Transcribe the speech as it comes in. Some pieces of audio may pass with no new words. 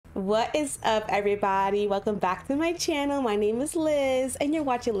What is up, everybody? Welcome back to my channel. My name is Liz and you're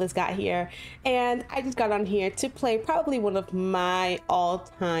watching Liz Got Here, and I just got on here to play probably one of my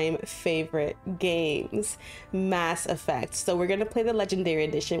all-time favorite games, Mass Effect. So we're gonna play the Legendary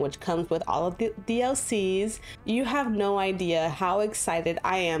Edition, which comes with all of the DLCs. You have no idea how excited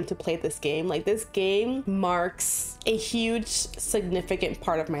I am to play this game. Like, this game marks a huge significant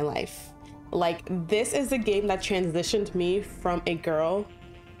part of my life. Like, this is the game that transitioned me from a girl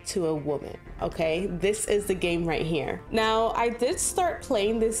to a woman. Okay, this is the game right here. Now, I did start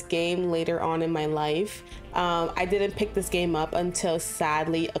playing this game later on in my life. I didn't pick this game up until,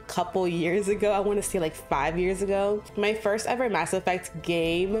 sadly, a couple years ago. I want to say like 5 years ago. My first ever Mass Effect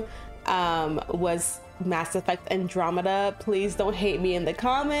game was Mass Effect Andromeda. Please don't hate me in the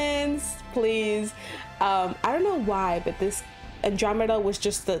comments, please. I don't know why, but this Andromeda was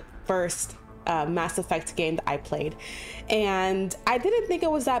just the first Mass Effect game that I played, and I didn't think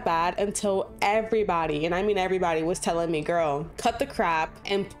it was that bad until everybody, and I mean everybody, was telling me, girl, cut the crap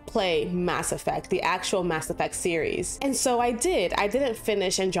and play Mass Effect, the actual Mass Effect series. And so I did. I didn't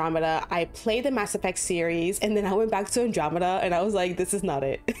finish Andromeda. I played the Mass Effect series, and then I went back to Andromeda and I was like, this is not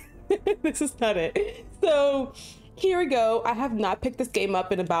it. This is not it. So here we go. I have not picked this game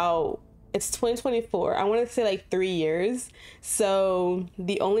up in about, it's 2024. I want to say like 3 years. So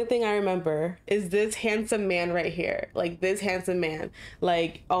the only thing I remember is this handsome man right here. Like, this handsome man.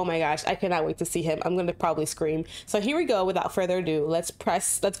 Like, oh my gosh, I cannot wait to see him. I'm gonna probably scream. So here we go. Without further ado, let's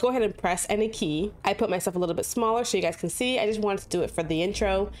go ahead and press any key. I put myself a little bit smaller so you guys can see. I just wanted to do it for the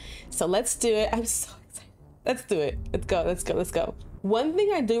intro. So let's do it. I'm so excited. Let's do it. Let's go, let's go, let's go. One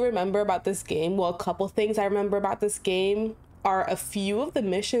thing I do remember about this game, well, a couple things I remember about this game, are a few of the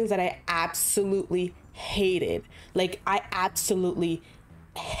missions that I absolutely hated. Like, I absolutely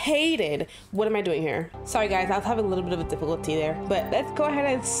hated. What am I doing here? Sorry guys, I was having a little bit of a difficulty there, but let's go ahead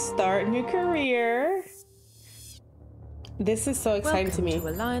and start new career. This is so exciting to me.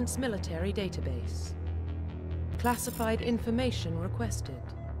 Welcome to Alliance Military Database. Classified information requested.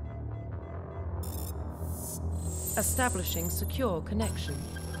 Establishing secure connection.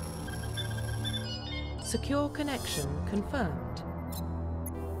 Secure connection confirmed.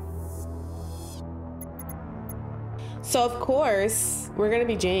 So of course, we're gonna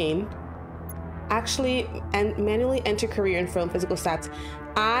be Jane. Actually, and manually enter career and film physical stats.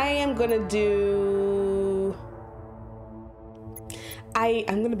 I am gonna do...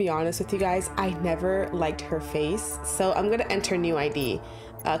 I'm gonna be honest with you guys, I never liked her face. So I'm gonna enter new ID.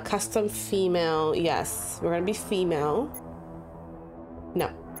 Custom female, yes, we're gonna be female. No.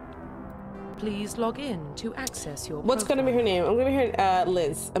 Please log in to access your What's profile. gonna be her name? I'm gonna be her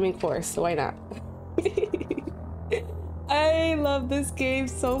Liz. I mean, of course, so why not? I love this game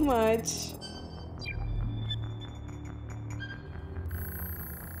so much.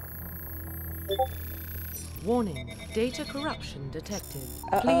 Warning, data corruption detected.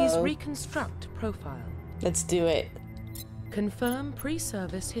 Uh-oh. Please reconstruct profile. Let's do it. Confirm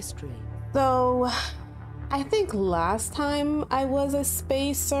pre-service history. So, I think last time I was a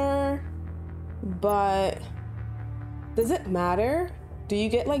spacer, but does it matter? Do you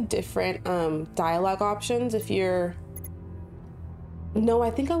get like different dialogue options if you're... No, I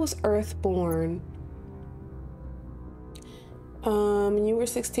think I was Earthborn. You were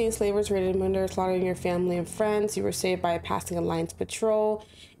 16, slavers raided under, slaughtering your family and friends. You were saved by a passing Alliance patrol,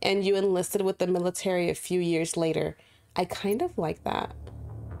 and you enlisted with the military a few years later. I kind of like that.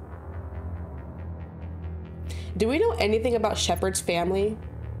 Do we know anything about Shepard's family?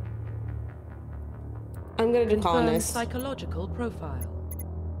 I'm gonna do colonist. Psychological profile.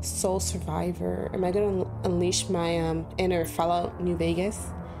 Soul survivor. Am I gonna unleash my inner Fallout New Vegas?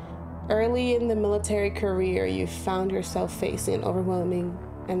 Early in the military career, you found yourself facing an overwhelming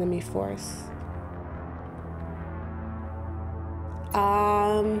enemy force.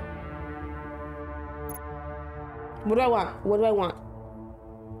 What do I want? What do I want?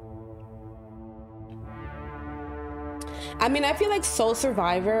 I mean, I feel like Soul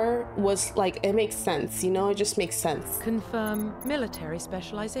Survivor was like, it makes sense, you know, it just makes sense. Confirm military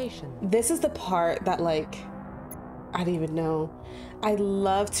specialization. This is the part that, like, I don't even know. I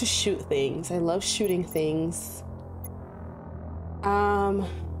love to shoot things. I love shooting things. I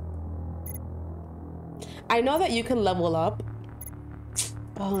know that you can level up.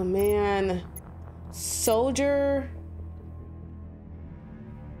 Oh man. Soldier.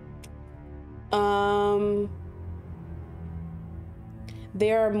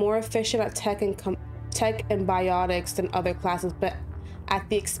 They are more efficient at tech and biotics than other classes, but at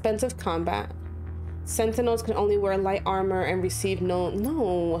the expense of combat. Sentinels can only wear light armor and receive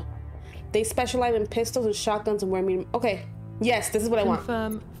no. They specialize in pistols and shotguns and wear medium. Okay, Yes, this is what I want.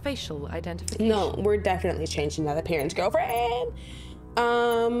 Confirm facial identification. No, we're definitely changing that. The parent's girlfriend.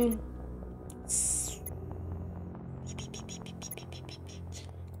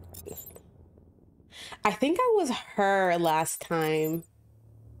 I think I was her last time.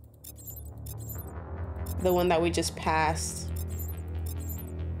 The one that we just passed.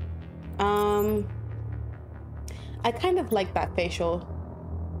 I kind of like that facial.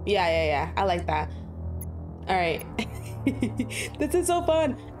 Yeah. I like that. All right. This is so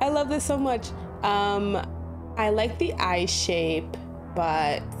fun. I love this so much. I like the eye shape,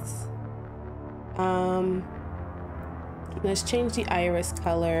 but let's change the iris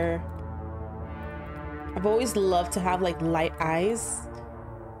color. I've always loved to have like light eyes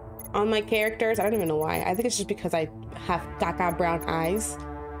on my characters. I don't even know why. I think it's just because I have gaga brown eyes.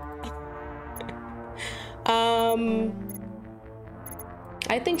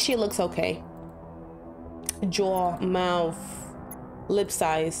 I think she looks okay. Jaw, mouth, lip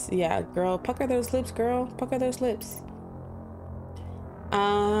size. Yeah, girl, pucker those lips, girl. Pucker those lips.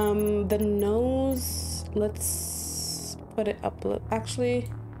 The nose, let's put it up. Actually,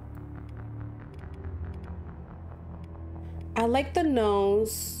 I like the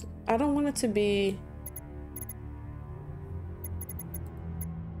nose. I don't want it to be...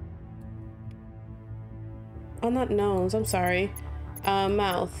 Oh, not nose, I'm sorry.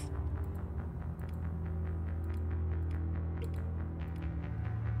 Mouth.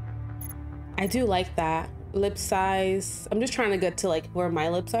 I do like that. Lip size. I'm just trying to get to like where my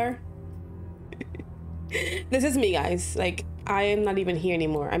lips are. This is me, guys. Like, I am not even here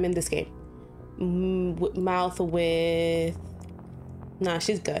anymore. I'm in this game. Mouth with... Nah,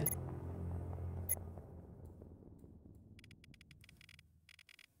 she's good.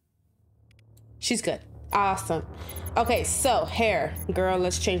 She's good. Awesome. Okay, so hair. Girl,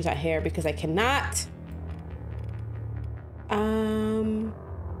 let's change that hair because I cannot.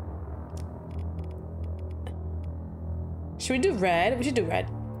 Should we do red? We should do red.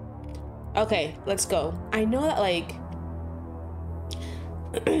 Okay, let's go. I know that like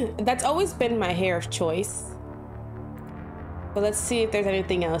that's always been my hair of choice. But let's see if there's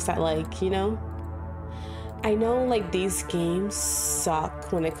anything else that like, you know? I know like these games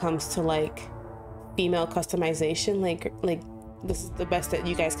suck when it comes to like female customization. Like this is the best that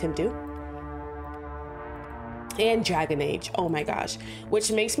you guys can do. And Dragon Age, oh my gosh,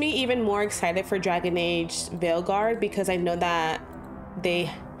 which makes me even more excited for Dragon Age Veilguard because I know that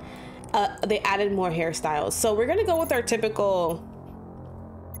they added more hairstyles. So we're gonna go with our typical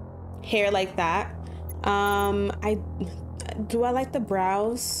hair like that. I like the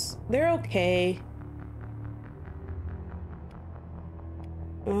brows. They're okay.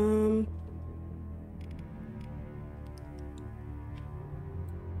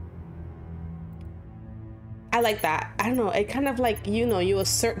 I like that. I don't know. It kind of like, you know, you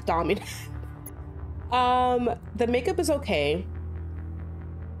assert dominance. The makeup is okay.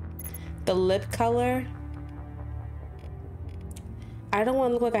 The lip color. I don't want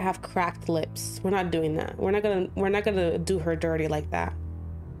to look like I have cracked lips. We're not doing that. We're not gonna do her dirty like that.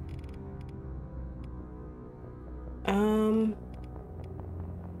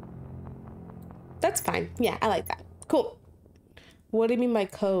 That's fine. Yeah, I like that. Cool. What do you mean by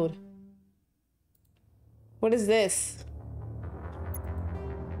code? What is this?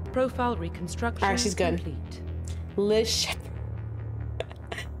 Profile reconstruction. Alright, she's good. Complete. Liz Shepherd.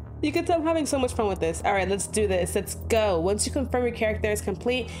 You can tell I'm having so much fun with this. All right, let's do this. Let's go. Once you confirm your character is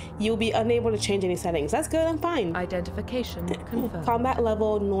complete, you'll be unable to change any settings. That's good. I'm fine. Identification confirmed. Combat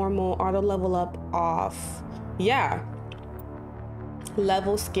level, normal, auto level up, off. Yeah.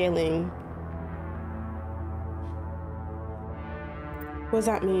 Level scaling. What does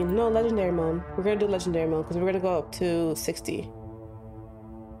that mean? No, legendary mode. We're gonna do legendary mode because we're gonna go up to 60.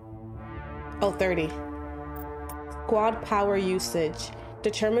 Oh, 30. Squad power usage.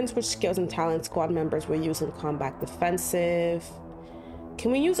 Determines which skills and talents squad members will use in combat. Defensive.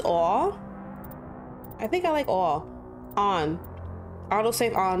 Can we use all? I think I like all. On.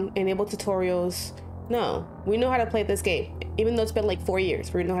 Autosave on. Enable tutorials. No. We know how to play this game. Even though it's been like 4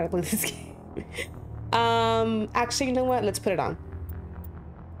 years, we know how to play this game. Actually, you know what? Let's put it on.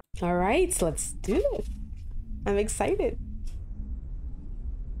 All right, so let's do it. I'm excited.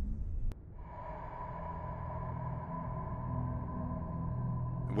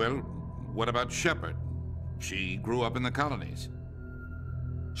 Well, what about Shepard? She grew up in the colonies.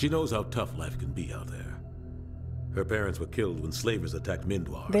 She knows how tough life can be out there. Her parents were killed when slavers attacked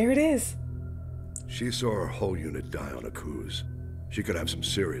Mindwar. There it is. She saw her whole unit die on a cruise. She could have some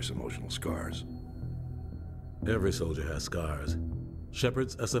serious emotional scars. Every soldier has scars.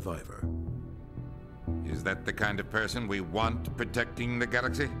 Shepard's a survivor. Is that the kind of person we want protecting the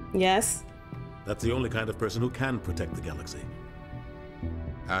galaxy? Yes. That's the only kind of person who can protect the galaxy.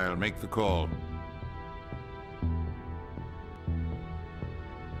 I'll make the call.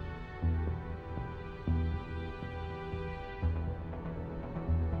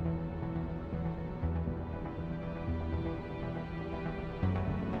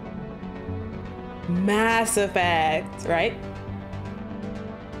 Mass Effect, right?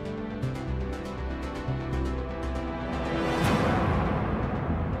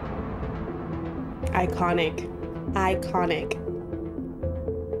 Iconic. Iconic.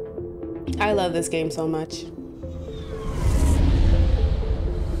 I love this game so much.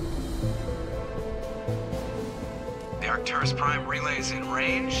 The Arcturus Prime relay is in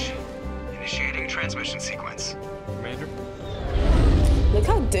range. Initiating transmission sequence. Commander? Look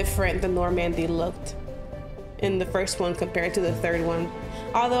how different the Normandy looked in the first one compared to the third one.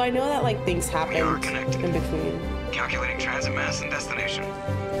 Although I know that like things happened in between. Calculating transit mass and destination.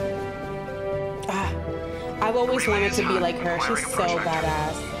 Ah, I've always wanted to be like her. She's so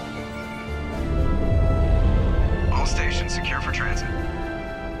badass. All stations secure for transit.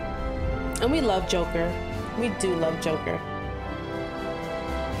 And we love Joker. We do love Joker.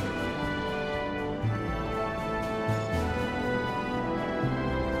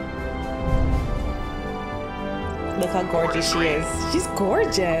 Look how gorgeous she is. She's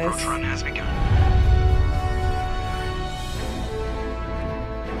gorgeous. Approach run has begun.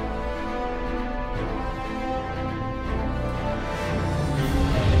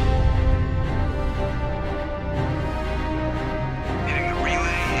 Hitting the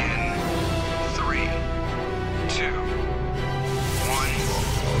relay in 3, 2,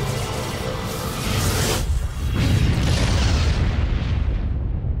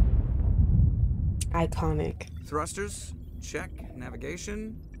 1. Iconic. Thrusters, check.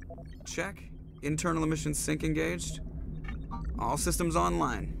 Navigation, check. Internal emissions sync engaged. All systems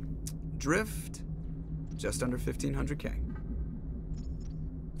online. Drift, just under 1500K.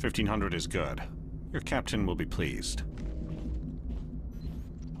 1500 is good. Your captain will be pleased.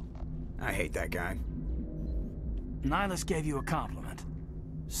 I hate that guy. Nihilus gave you a compliment,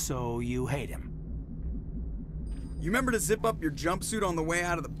 so you hate him. You remember to zip up your jumpsuit on the way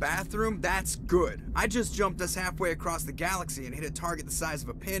out of the bathroom? That's good. I just jumped us halfway across the galaxy and hit a target the size of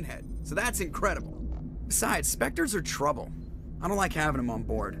a pinhead, so that's incredible. Besides, Spectres are trouble. I don't like having them on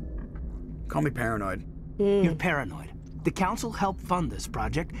board. Call me paranoid. You're paranoid. The Council helped fund this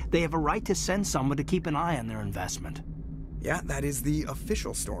project. They have a right to send someone to keep an eye on their investment. Yeah, that is the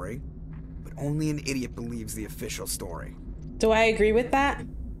official story, but only an idiot believes the official story. Do I agree with that?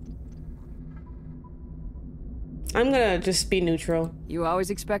 I'm gonna just be neutral. You always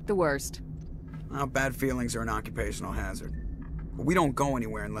expect the worst. Well, bad feelings are an occupational hazard. But we don't go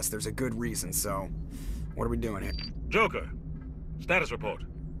anywhere unless there's a good reason, so what are we doing here? Joker, status report.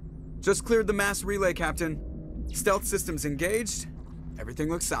 Just cleared the mass relay, Captain. Stealth systems engaged. Everything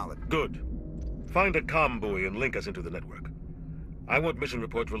looks solid. Good. Find a comm buoy and link us into the network. I want mission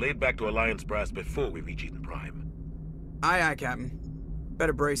reports relayed back to Alliance Brass before we reach Eden Prime. Aye, aye, Captain.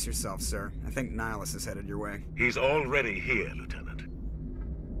 Better brace yourself, sir. I think Nihilus is headed your way. He's already here, Lieutenant.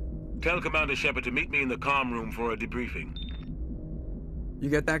 Tell Commander Shepard to meet me in the comm room for a debriefing. You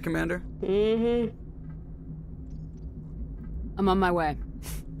get that, Commander? Mm-hmm. I'm on my way.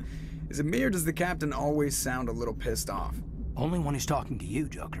 Is it me or does the Captain always sound a little pissed off? Only when he's talking to you,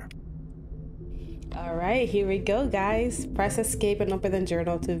 Joker. All right, here we go, guys. Press escape and open the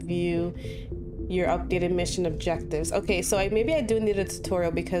journal to view your updated mission objectives. Okay, so maybe I do need a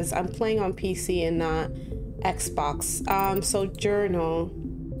tutorial because I'm playing on PC and not Xbox. So journal.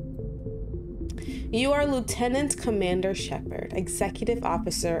 You are Lieutenant Commander Shepard, Executive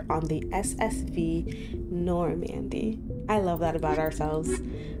Officer on the SSV Normandy. I love that about ourselves.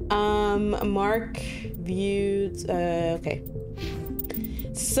 Mark viewed, okay.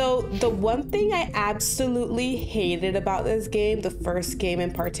 So the one thing I absolutely hated about this game, the first game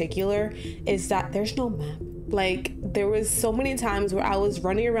in particular, is that there's no map. Like, there was so many times where I was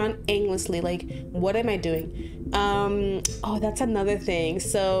running around aimlessly, like, what am I doing? Oh, that's another thing.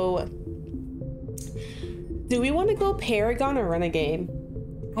 So, do we want to go Paragon or Renegade?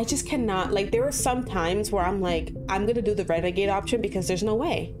 I just cannot. Like, there were some times where I'm like, I'm gonna do the Renegade option because there's no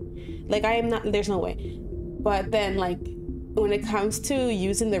way. Like, there's no way. But then, like, when it comes to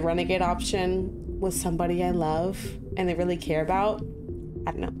using the Renegade option with somebody I love and I really care about,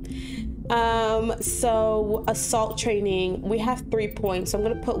 I don't know. So assault training, we have 3 points. So I'm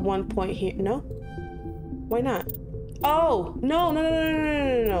gonna put 1 point here. No? Why not? Oh,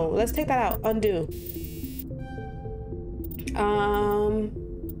 no. Let's take that out. Undo.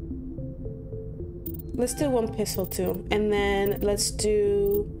 Let's do one pistol too. And then let's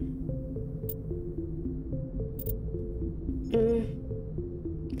do...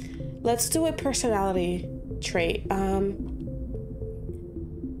 let's do a personality trait.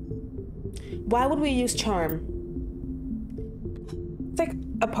 Why would we use charm? It's like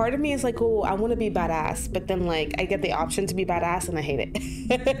a part of me is like, oh, I want to be badass, but then like I get the option to be badass and I hate it.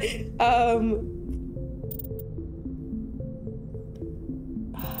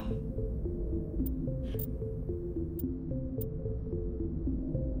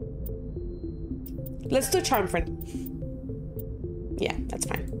 Let's do charm friend. Yeah, that's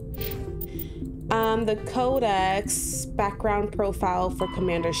fine. The Codex background profile for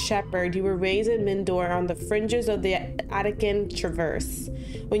Commander Shepard. You were raised in Mindor on the fringes of the Attican Traverse.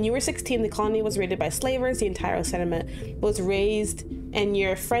 When you were 16, the colony was raided by slavers. The entire settlement was razed, and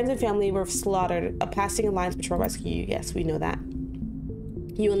your friends and family were slaughtered. A passing Alliance patrol rescued you. Yes, we know that.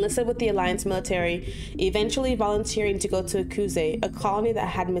 You enlisted with the Alliance military, eventually volunteering to go to Akuze, a colony that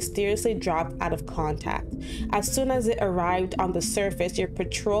had mysteriously dropped out of contact. As soon as it arrived on the surface, your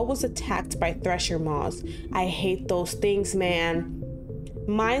patrol was attacked by thresher maws. I hate those things, man.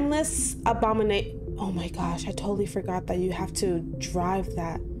 Mindless abominate. Oh my gosh, I totally forgot that you have to drive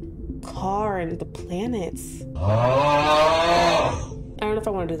that car in the planets. I don't know if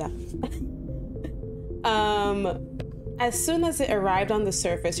I want to do that. As soon as it arrived on the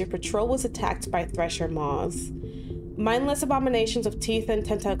surface, your patrol was attacked by thresher maws. Mindless abominations of teeth and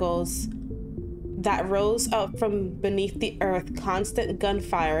tentacles that rose up from beneath the earth. Constant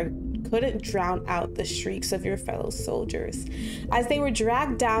gunfire couldn't drown out the shrieks of your fellow soldiers as they were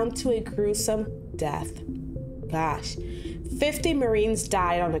dragged down to a gruesome death. Gosh. 50 Marines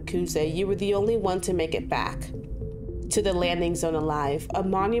died on Akuze. You were the only one to make it back to the landing zone alive. A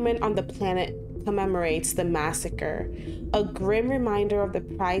monument on the planet commemorates the massacre, a grim reminder of the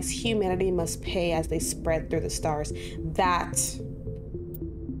price humanity must pay as they spread through the stars. That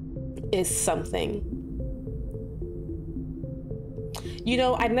is something. You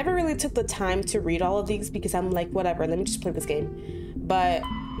know, I never really took the time to read all of these because I'm like, whatever, let me just play this game. But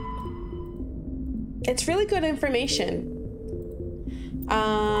it's really good information.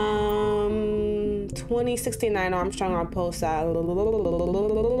 2069 Armstrong on Posa.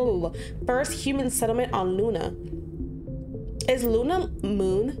 First human settlement on Luna. Is Luna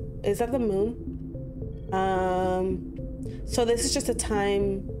moon? Is that the moon? So this is just a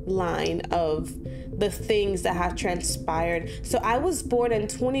timeline of the things that have transpired. So I was born in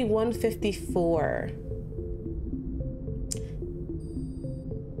 2154.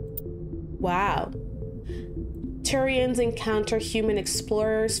 Wow. Turians encounter human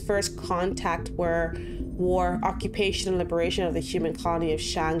explorers. First contact were war, occupation, and liberation of the human colony of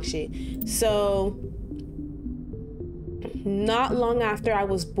Shangxi. So not long after I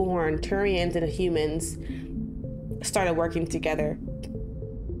was born, Turians and humans started working together.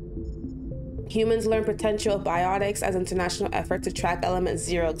 Humans learn potential of biotics as international effort to track element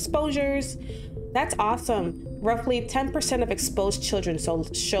zero exposures. That's awesome. Roughly 10% of exposed children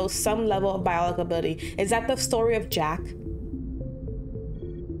show some level of biological ability. Is that the story of Jack?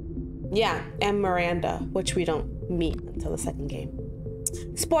 Yeah, and Miranda, which we don't meet until the second game.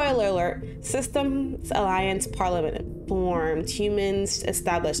 Spoiler alert, Systems Alliance Parliament formed. Humans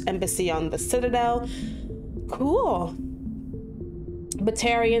established embassy on the Citadel. Cool.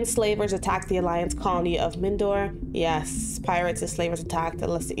 Batarian slavers attacked the Alliance colony of Mindor. Yes. Pirates and slavers attacked.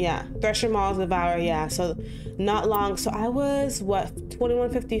 Yeah. Thresher maws devour. Yeah. So not long. So I was, what,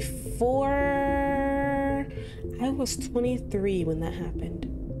 2154? I was 23 when that happened.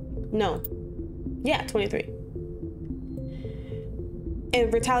 No. Yeah, 23.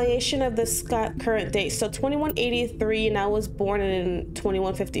 In retaliation of this current date. So 2183 and I was born in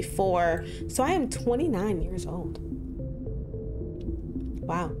 2154. So I am 29 years old.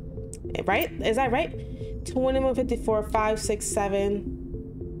 Wow. Right? Is that right? 2154, 5, 6,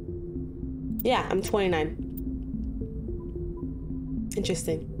 7. Yeah, I'm 29.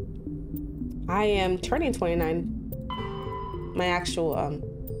 Interesting. I am turning 29. My actual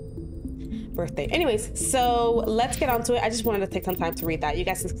birthday. Anyways, so let's get on to it. I just wanted to take some time to read that. You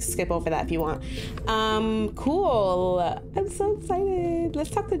guys can skip over that if you want. Cool. I'm so excited. Let's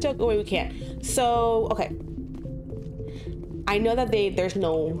talk to Joke. Oh, wait, we can't. So, okay. I know that there's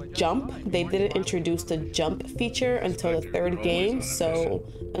no jump. They didn't introduce the jump feature until the third game. So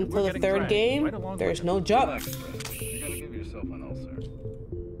until the third game, there's no jump.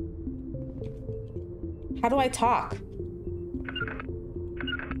 How do I talk?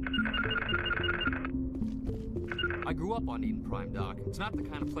 I grew up on Eden Prime, Doc. It's not the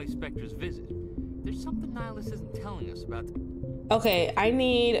kind of place Spectres visit. There's something Nihilus isn't telling us about. Okay, I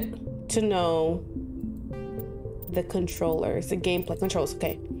need to know the controllers, the gameplay controls.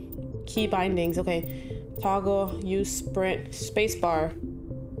 Okay. Key bindings. Okay. Toggle, use sprint, spacebar.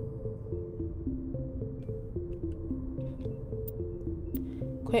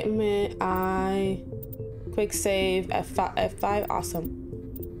 Equipment, quick save, F5,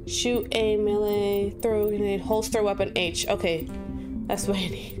 awesome. Shoot, aim, melee, throw, grenade, holster, weapon, H. Okay, that's what I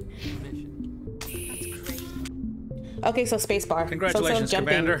need. Okay, so spacebar. Congratulations, so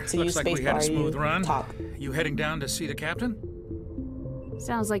Commander. To Looks use like we had a smooth run. Talk. You heading down to see the captain?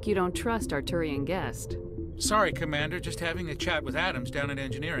 Sounds like you don't trust our Turian guest. Sorry, Commander. Just having a chat with Adams down at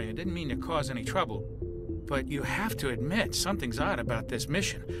engineering. I didn't mean to cause any trouble. But you have to admit, something's odd about this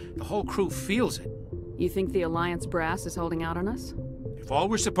mission. The whole crew feels it. You think the Alliance brass is holding out on us? If all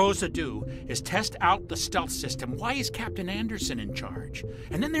we're supposed to do is test out the stealth system, why is Captain Anderson in charge?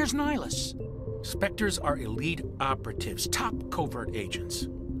 And then there's Nihilus. Spectres are elite operatives, top covert agents.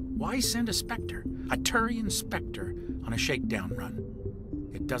 Why send a Spectre, a Turian Spectre, on a shakedown run?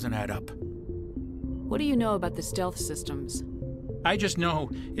 It doesn't add up. What do you know about the stealth systems? I just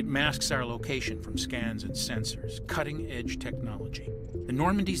know it masks our location from scans and sensors. Cutting-edge technology. The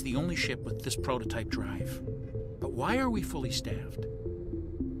Normandy's the only ship with this prototype drive. But why are we fully staffed?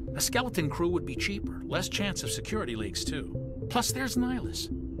 A skeleton crew would be cheaper, less chance of security leaks too. Plus there's Nihilus.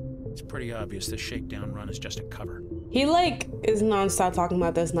 It's pretty obvious this shakedown run is just a cover. He is non-stop talking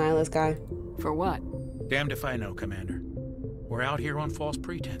about this Nihilus guy. For what? Damned if I know, Commander. We're out here on false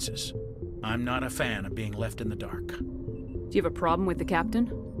pretenses. I'm not a fan of being left in the dark. Do you have a problem with the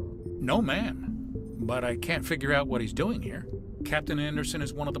captain? No, ma'am. But I can't figure out what he's doing here. Captain Anderson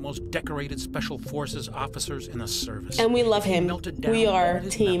is one of the most decorated Special Forces officers in the service. And we love him. We are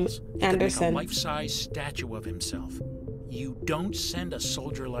Team Anderson. Make a life-size statue of himself. You don't send a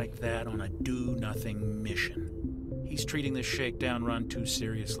soldier like that on a do-nothing mission. He's treating this shakedown run too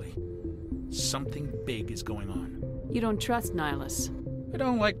seriously. Something big is going on. You don't trust Nihilus? I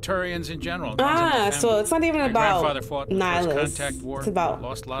don't like Turians in general. So it's not even about grandfather fought in the First Contact War. It's about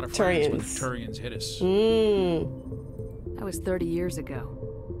lost a lot of friends when the Turians hit us. That was 30 years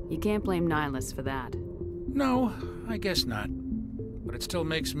ago. You can't blame Nihilus for that. No, I guess not. But it still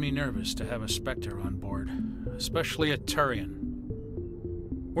makes me nervous to have a Spectre on board, especially a Turian.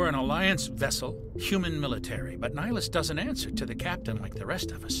 We're an Alliance vessel, human military, but Nihilus doesn't answer to the captain like the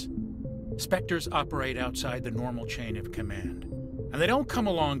rest of us. Spectres operate outside the normal chain of command. And they don't come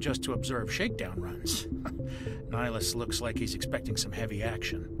along just to observe shakedown runs. Nihilus looks like he's expecting some heavy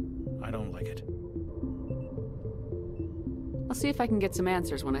action. I don't like it. I'll see if I can get some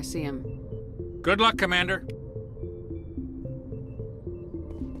answers when I see him. Good luck, Commander.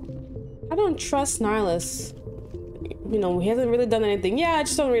 I don't trust Nihilus. You know, he hasn't really done anything. Yeah, I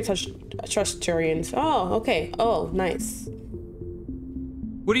just don't really trust Turians. Oh, okay. Oh, nice.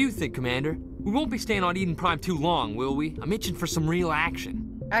 What do you think, Commander? We won't be staying on Eden Prime too long, will we? I'm itching for some real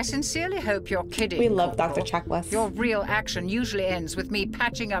action. I sincerely hope you're kidding. We love Corporal. Dr. Checklist. Your real action usually ends with me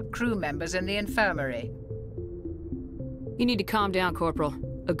patching up crew members in the infirmary. You need to calm down, Corporal.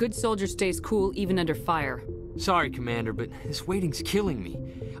 A good soldier stays cool even under fire. Sorry, Commander, but this waiting's killing me.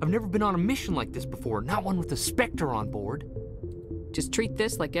 I've never been on a mission like this before, not one with a Spectre on board. Just treat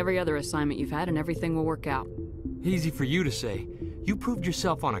this like every other assignment you've had and everything will work out. Easy for you to say. You proved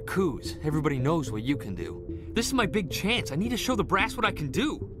yourself on a cruise. Everybody knows what you can do. This is my big chance. I need to show the brass what I can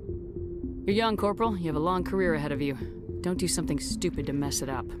do. You're young, Corporal. You have a long career ahead of you. Don't do something stupid to mess it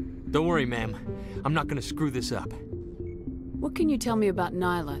up. Don't worry, ma'am. I'm not gonna screw this up. What can you tell me about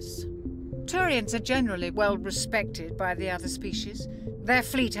Nihilus? Turians are generally well respected by the other species. Their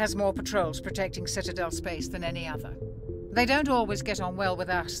fleet has more patrols protecting Citadel space than any other. They don't always get on well with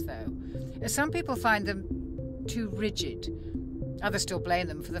us, though. Some people find them too rigid. Others still blame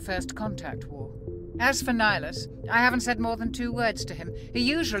them for the First Contact War. As for Nihilus, I haven't said more than 2 words to him. He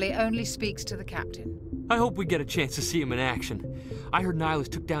usually only speaks to the captain. I hope we get a chance to see him in action. I heard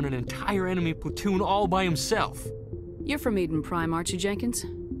Nihilus took down an entire enemy platoon all by himself. You're from Eden Prime, aren't you, Jenkins?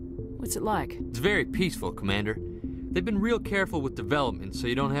 What's it like? It's very peaceful, Commander. They've been real careful with development, so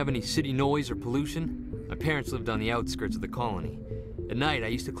you don't have any city noise or pollution. My parents lived on the outskirts of the colony. At night, I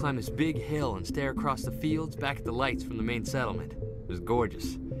used to climb this big hill and stare across the fields back at the lights from the main settlement. It was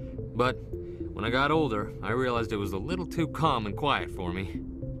gorgeous. But when I got older, I realized it was a little too calm and quiet for me.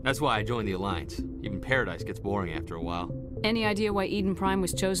 That's why I joined the Alliance. Even Paradise gets boring after a while. Any idea why Eden Prime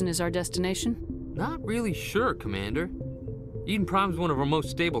was chosen as our destination? Not really sure, Commander. Eden Prime's one of our most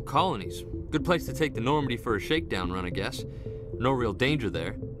stable colonies. Good place to take the Normandy for a shakedown run, I guess. No real danger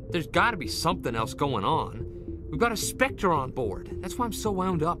there. There's gotta be something else going on. We've got a Spectre on board. That's why I'm so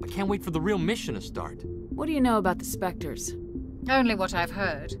wound up. I can't wait for the real mission to start. What do you know about the Spectres? Only what I've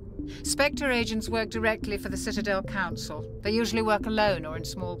heard. Spectre agents work directly for the Citadel Council. They usually work alone or in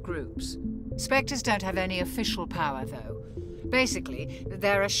small groups. Spectres don't have any official power, though. Basically,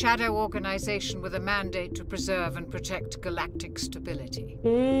 they're a shadow organization with a mandate to preserve and protect galactic stability.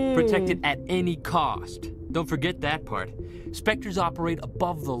 Protect it at any cost. Don't forget that part. Spectres operate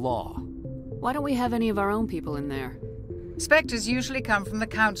above the law. Why don't we have any of our own people in there? Spectres usually come from the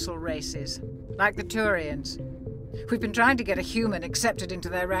Council races, like the Turians. We've been trying to get a human accepted into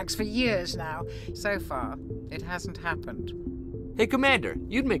their ranks for years now. So far, it hasn't happened. Hey, Commander,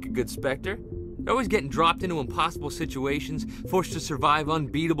 you'd make a good Spectre. You're always getting dropped into impossible situations, forced to survive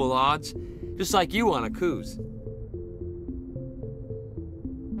unbeatable odds, just like you on Akuz.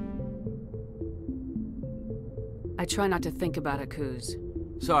 I try not to think about Akuz.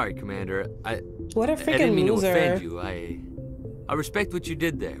 Sorry, Commander. What a I freaking didn't mean loser. to offend you. I respect what you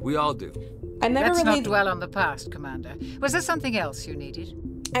did there. We all do. Let's not dwell on the past, Commander. Was there something else you needed?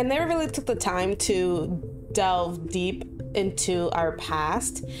 I never really took the time to delve deep into our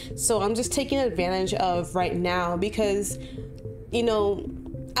past, so I'm just taking advantage of right now because, you know,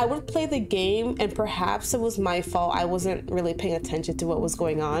 I would play the game and perhaps it was my fault. I wasn't really paying attention to what was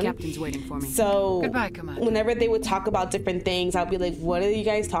going on. The captain's waiting for me. So goodbye, Commander. Whenever they would talk about different things, I'd be like, what are you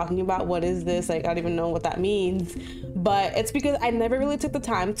guys talking about? What is this? Like, I don't even know what that means. But it's because I never really took the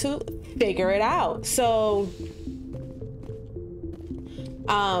time to figure it out. So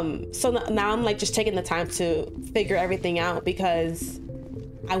now I'm like just taking the time to figure everything out because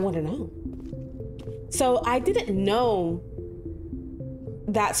I want to know. So I didn't know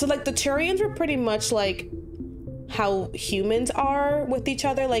that. So like the Turians were pretty much like how humans are with each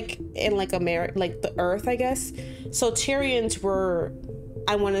other, like in like like the Earth, I guess. So Turians were,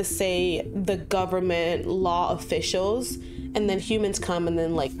 I want to say, the government law officials, and then humans come and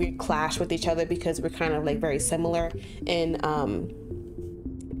then like we clash with each other because we're kind of like very similar in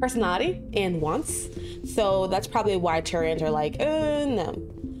personality and wants. So that's probably why Turians are like, no.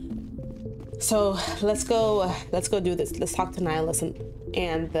 So let's go do this. Let's talk to Nihilus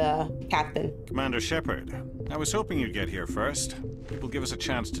and the captain. Commander Shepard, I was hoping you'd get here first. It will give us a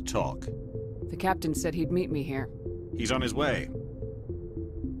chance to talk. The captain said he'd meet me here. He's on his way.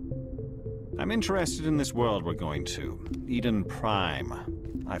 I'm interested in this world we're going to, Eden Prime.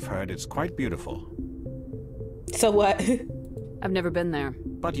 I've heard it's quite beautiful. So what? I've never been there.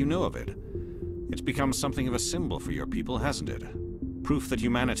 But you know of it. It's become something of a symbol for your people, hasn't it? Proof that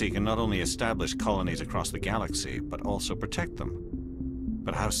humanity can not only establish colonies across the galaxy, but also protect them.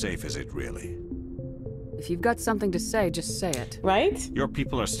 But how safe is it, really? If you've got something to say, just say it. Right? Your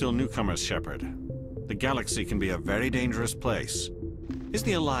people are still newcomers, Shepard. The galaxy can be a very dangerous place. Is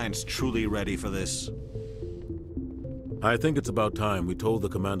the Alliance truly ready for this? I think it's about time we told the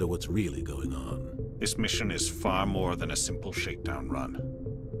Commander what's really going on. This mission is far more than a simple shakedown run.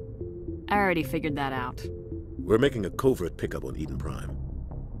 I already figured that out. We're making a covert pickup on Eden Prime.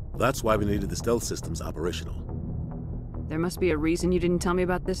 That's why we needed the stealth systems operational. There must be a reason you didn't tell me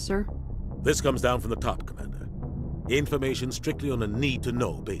about this, sir? This comes down from the top, Commander. Information strictly on a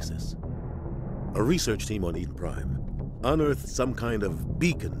need-to-know basis. A research team on Eden Prime unearthed some kind of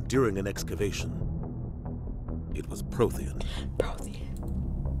beacon during an excavation. It was Prothean.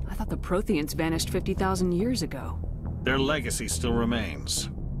 I thought the Protheans vanished 50,000 years ago. Their legacy still remains.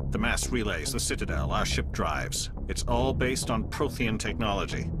 The mass relays, the Citadel, our ship drives. It's all based on Prothean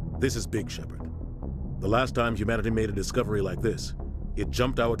technology. This is big, Shepard. The last time humanity made a discovery like this, it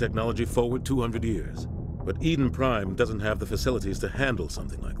jumped our technology forward 200 years. But Eden Prime doesn't have the facilities to handle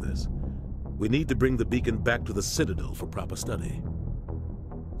something like this. We need to bring the beacon back to the Citadel for proper study.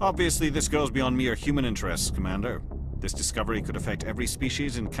 Obviously, this goes beyond mere human interests, Commander. This discovery could affect every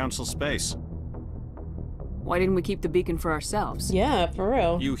species in Council space. Why didn't we keep the beacon for ourselves? Yeah, for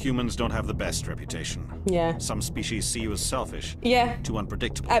real. You humans don't have the best reputation. Yeah. Some species see you as selfish. Yeah. Too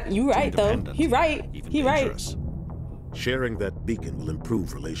unpredictable. You right, though. He right. Even he dangerous. Right. Sharing that beacon will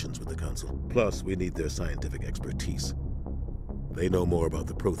improve relations with the Council. Plus, we need their scientific expertise. They know more about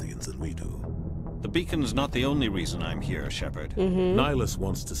the Protheans than we do. The beacon's not the only reason I'm here, Shepard. Nihilus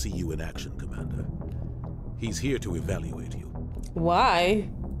wants to see you in action, Commander. He's here to evaluate you. Why?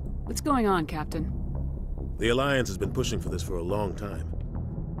 What's going on, Captain? The Alliance has been pushing for this for a long time.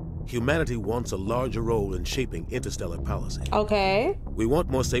 Humanity wants a larger role in shaping interstellar policy. Okay. We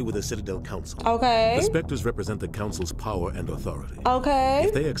want more say with the Citadel Council. Okay. The Spectres represent the Council's power and authority. Okay.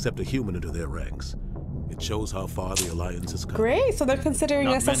 If they accept a human into their ranks, it shows how far the Alliance has come. Great, so they're considering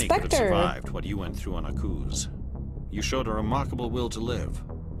us a Not many Spectre. could have survived what you went through on Akuz. You showed a remarkable will to live,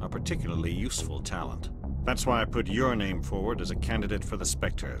 a particularly useful talent. That's why I put your name forward as a candidate for the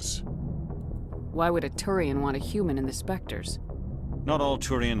Spectres. Why would a Turian want a human in the Spectres? Not all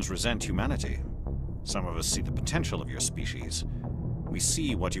Turians resent humanity. Some of us see the potential of your species. We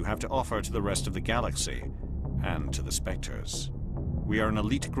see what you have to offer to the rest of the galaxy, and to the Spectres. We are an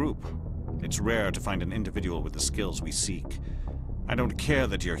elite group. It's rare to find an individual with the skills we seek. I don't care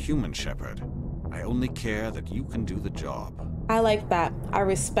that you're human, Shepard. I only care that you can do the job. I like that. I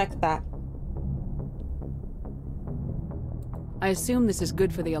respect that. I assume this is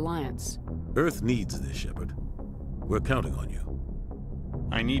good for the Alliance. Earth needs this, Shepard. We're counting on you.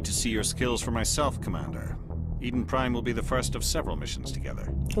 I need to see your skills for myself, Commander. Eden Prime will be the first of several missions together.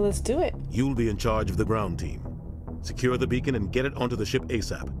 Well, let's do it. You'll be in charge of the ground team. Secure the beacon and get it onto the ship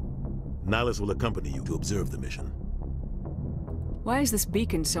ASAP. Nihilus will accompany you to observe the mission. Why is this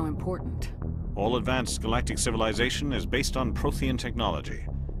beacon so important? All advanced galactic civilization is based on Prothean technology.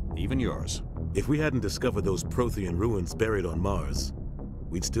 Even yours. If we hadn't discovered those Prothean ruins buried on Mars,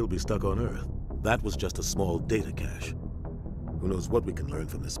 we'd still be stuck on Earth. That was just a small data cache. Who knows what we can learn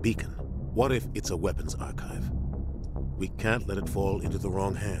from this beacon? What if it's a weapons archive? We can't let it fall into the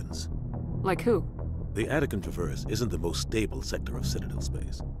wrong hands. Like who? The Attican Traverse isn't the most stable sector of Citadel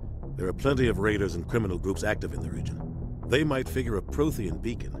space. There are plenty of raiders and criminal groups active in the region. They might figure a Prothean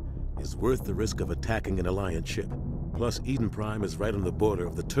beacon is worth the risk of attacking an Alliance ship. Plus, Eden Prime is right on the border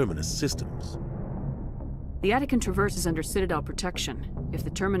of the Terminus systems. The Attican Traverse is under Citadel protection. If the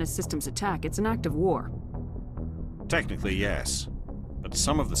Terminus systems attack, it's an act of war. Technically, yes. But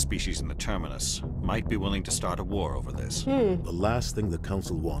some of the species in the Terminus might be willing to start a war over this. The last thing the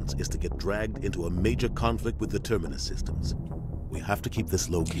Council wants is to get dragged into a major conflict with the Terminus systems. We have to keep this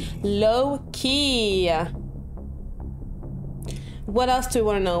low-key. Low-key. What else do we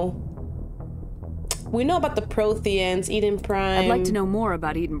want to know? We know about the Protheans, Eden Prime. I'd like to know more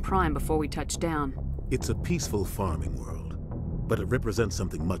about Eden Prime before we touch down. It's a peaceful farming world, but it represents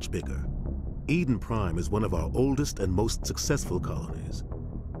something much bigger. Eden Prime is one of our oldest and most successful colonies.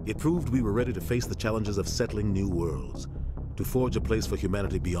 It proved we were ready to face the challenges of settling new worlds, to forge a place for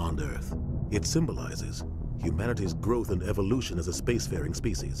humanity beyond Earth. It symbolizes humanity's growth and evolution as a spacefaring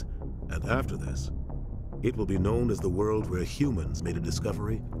species. And after this, it will be known as the world where humans made a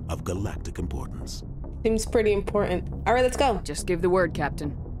discovery of galactic importance. Seems pretty important. All right, let's go. Just give the word,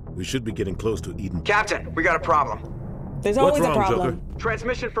 Captain. We should be getting close to Eden. Captain, we got a problem. There's always What's wrong, a problem. Joker?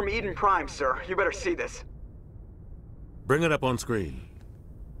 Transmission from Eden Prime, sir. You better see this. Bring it up on screen.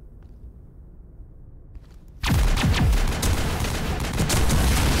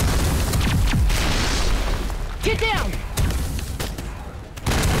 Get down!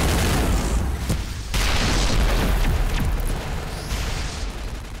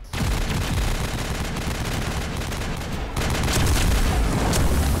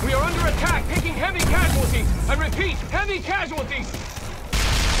 We are under attack, taking heavy casualties. I repeat, heavy casualties.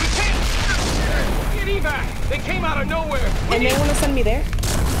 We can't get evac. They came out of nowhere. And they want to send me there?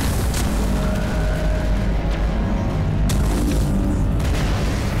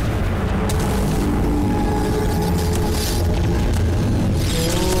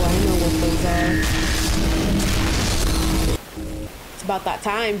 Oh, I know what those are. It's about that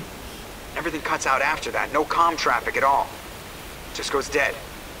time. Everything cuts out after that. No comm traffic at all. Just goes dead.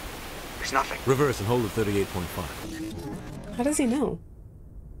 There's nothing. Reverse and hold at 38.5. How does he know?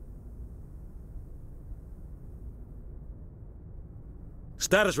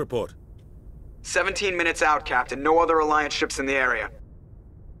 Status report. 17 minutes out, Captain. No other Alliance ships in the area.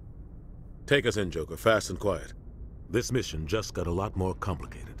 Take us in, Joker, fast and quiet. This mission just got a lot more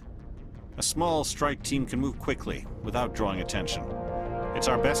complicated. A small strike team can move quickly, without drawing attention. It's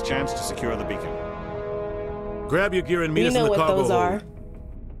our best chance to secure the beacon. Grab your gear and meet We us in know the what cargo those are. hold.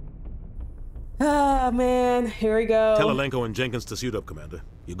 Ah, man. Here we go. Tell Alenko and Jenkins to suit up, Commander.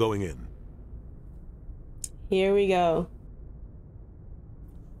 You're going in. Here we go.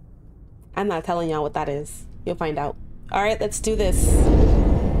 I'm not telling y'all what that is. You'll find out. All right, let's do this.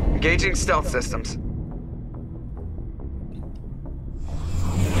 Engaging stealth systems.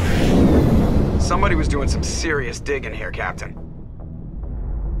 Somebody was doing some serious digging here, Captain.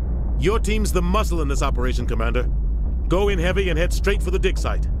 Your team's the muscle in this operation, Commander. Go in heavy and head straight for the dig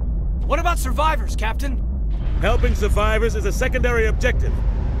site. What about survivors, Captain? Helping survivors is a secondary objective.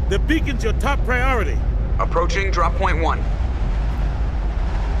 The beacon's your top priority. Approaching drop point 1.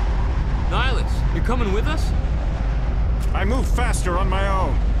 Nihilus, you're coming with us? I move faster on my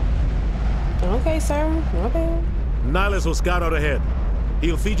own. Okay, sir. Okay. Nihilus will scout out ahead.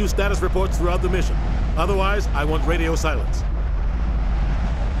 He'll feed you status reports throughout the mission. Otherwise, I want radio silence.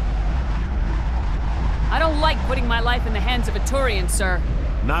 I don't like putting my life in the hands of a Turian, sir.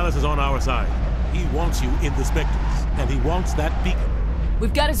 Nihilus is on our side. He wants you in the Spectres, and he wants that beacon.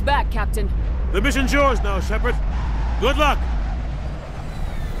 We've got his back, Captain. The mission's yours now, Shepard. Good luck!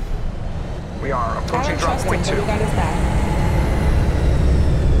 We are approaching drop trust point him, 2. but we got his back.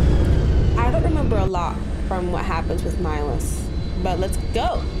 I don't remember a lot from what happens with Nihilus, but let's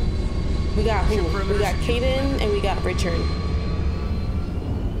go. We got who? We got Caden and we got Richard.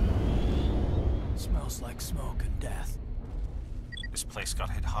 Smells like smoke and death. This place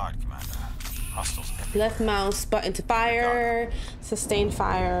got hit hard, Commander. Hostiles everywhere. Left mouse button to fire, sustain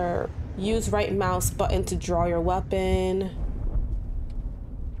fire, use right mouse button to draw your weapon.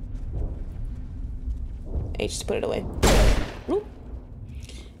 H to put it away. Oop.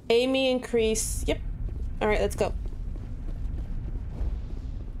 Aiming increase. Yep. All right, let's go.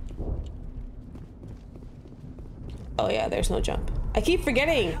 Oh yeah, there's no jump. I keep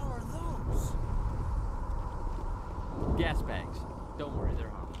forgetting. Gas bags. Don't worry, they're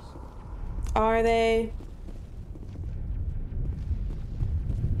harmless. Are they?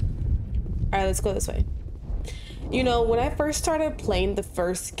 All right, let's go this way. You know, when I first started playing the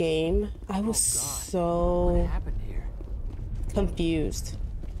first game, I was so confused.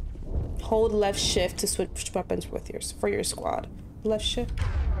 Hold left shift to switch weapons with for your squad. Left shift.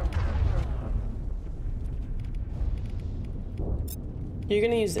 You're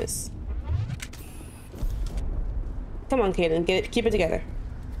gonna use this. Come on, Caden, get it, keep it together.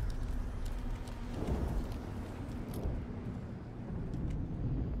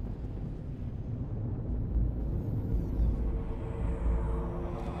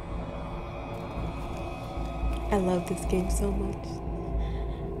 I love this game so much.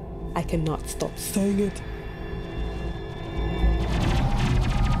 I cannot stop saying it.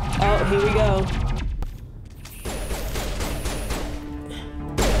 Oh, here we go.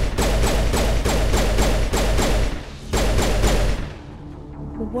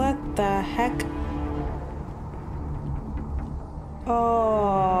 What the heck?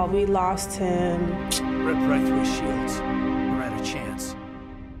 Oh, we lost him. Ripped right through his shields. We're out of chance.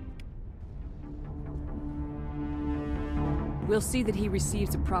 We'll see that he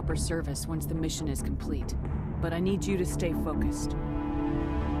receives a proper service once the mission is complete. But I need you to stay focused.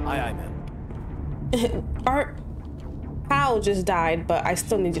 Aye, aye, ma'am. Our pal just died, but I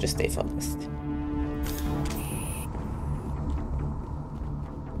still need you to stay focused.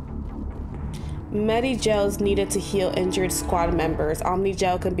 Medi-gels needed to heal injured squad members.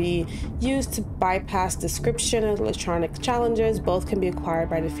 Omni-gel can be used to bypass description of electronic challenges. Both can be acquired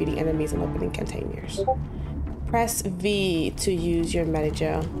by defeating enemies and opening containers. Press V to use your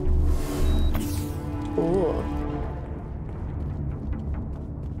Medi-gel. Ooh.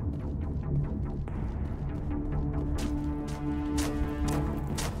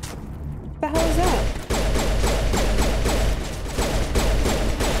 What the hell is that?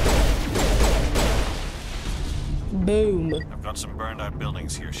 Boom. I've got some burned out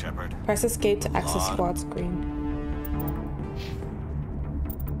buildings here, Shepard. Press escape to access squad screen.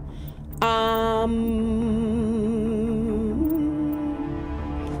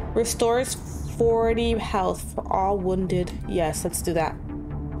 Restores 40 health for all wounded. Yes, let's do that.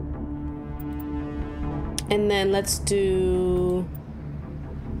 And then let's do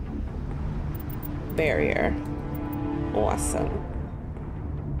barrier. Awesome.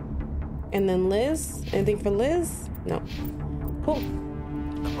 And then Liz? Anything for Liz? No. Cool.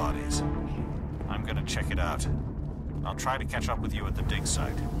 The bodies. I'm gonna check it out. I'll try to catch up with you at the dig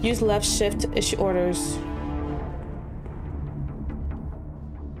site. Use left shift to issue orders.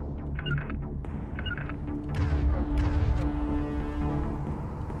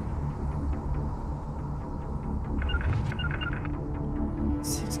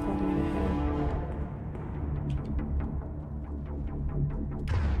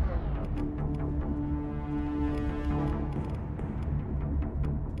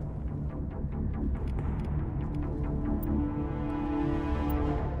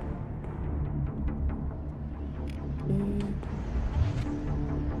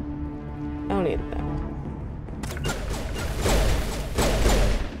 I don't need that.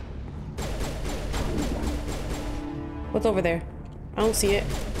 What's over there? I don't see it.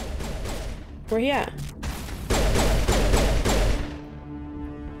 Where he at?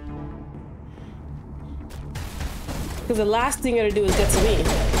 Because the last thing you're gonna do is get to me.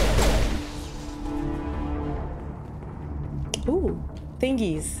 Ooh,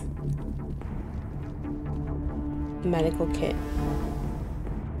 thingies. Medical kit.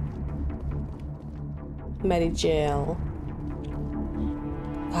 Medi-gel.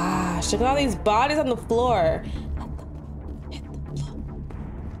 Gosh, look at all these bodies on the floor. Hit the floor.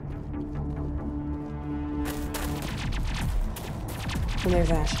 And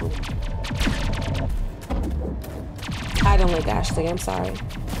there's Ashley. I don't like Ashley, I'm sorry.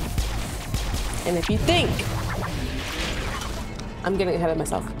 And if you think I'm getting ahead of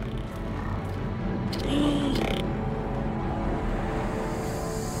myself.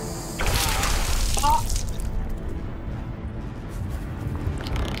 Oh.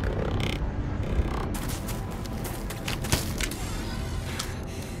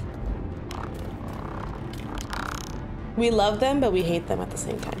 We love them, but we hate them at the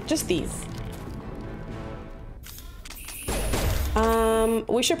same time. Just these.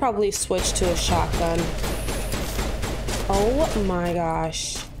 We should probably switch to a shotgun. Oh my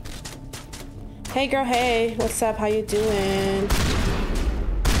gosh. Hey girl, hey, what's up? How you doing?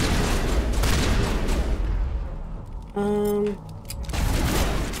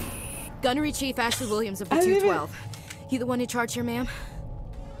 Gunnery Chief Ashley Williams of the 212. You the one in charge here, ma'am?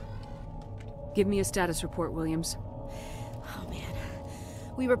 Give me a status report, Williams. Oh man.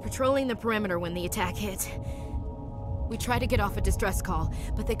 We were patrolling the perimeter when the attack hit. We tried to get off a distress call,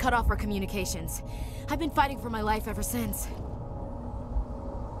 but they cut off our communications. I've been fighting for my life ever since.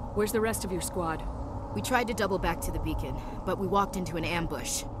 Where's the rest of your squad? We tried to double back to the beacon, but we walked into an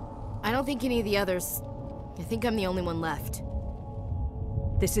ambush. I don't think any of the others... I think I'm the only one left.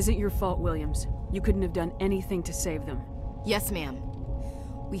 This isn't your fault, Williams. You couldn't have done anything to save them. Yes, ma'am.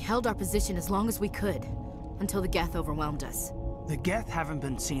 We held our position as long as we could, until the Geth overwhelmed us. The Geth haven't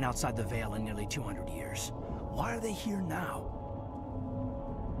been seen outside the Veil in nearly 200 years. Why are they here now?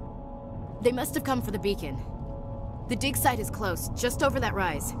 They must have come for the beacon. The dig site is close, just over that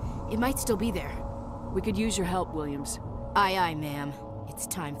rise. It might still be there. We could use your help, Williams. Aye, aye, ma'am. It's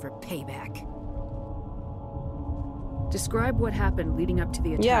time for payback. Describe what happened leading up to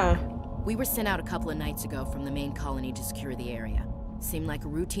the attack. Yeah. We were sent out a couple of nights ago from the main colony to secure the area. Seemed like a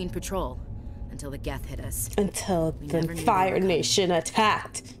routine patrol, until the Geth hit us. Until the Fire Nation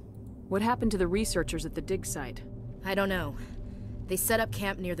attacked. What happened to the researchers at the dig site? I don't know. They set up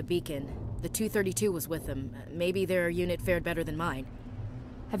camp near the beacon. The 232 was with them. Maybe their unit fared better than mine.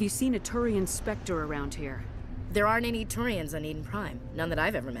 Have you seen a Turian Spectre around here? There aren't any Turians on Eden Prime. None that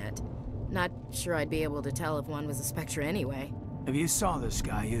I've ever met. Not sure I'd be able to tell if one was a Spectre anyway. If you saw this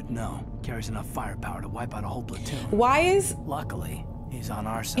guy, you'd know. Carries enough firepower to wipe out a whole platoon. Why is... Luckily, he's on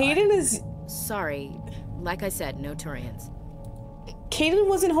our side. Hayden is... Sorry. Like I said, no Turians. Kaden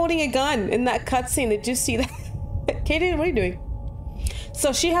wasn't holding a gun in that cutscene. Did you see that? Kaden, what are you doing?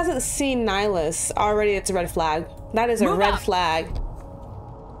 So she hasn't seen Nihilus. Already it's a red flag. That is a red flag.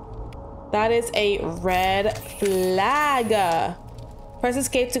 That is a red flag. Press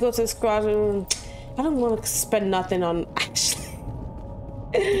escape to go to the squadron. I don't want to spend nothing on Ashley.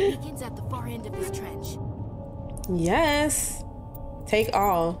 The beacon's at the far end of this trench. Yes. Take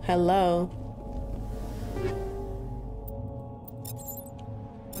all. Hello.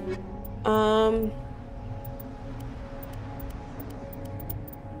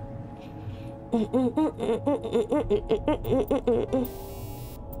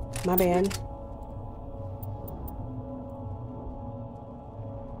 My bad.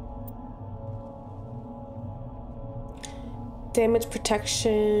 Damage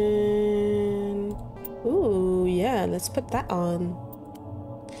protection. Ooh, yeah, let's put that on.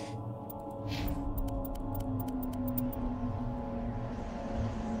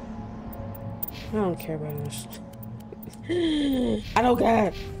 I don't care about this. I don't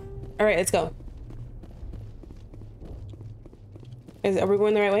care. All right, let's go. Are we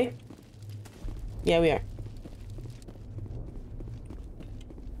going the right way? Yeah, we are.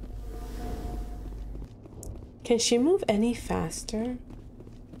 Can she move any faster?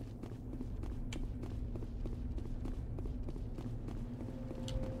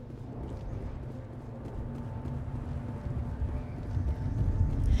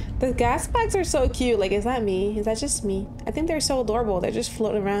 The gas bags are so cute. Like, is that me? Is that just me? I think they're so adorable. They're just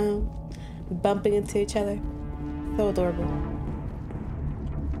floating around, bumping into each other. So adorable.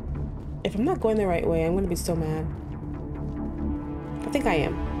 If I'm not going the right way, I'm gonna be so mad. I think I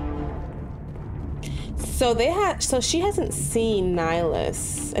am. So she hasn't seen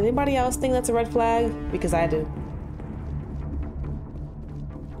Nihilus. Anybody else think that's a red flag? Because I do.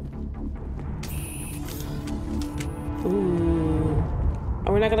 Ooh.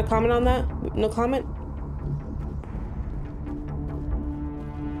 Are we not gonna comment on that? No comment?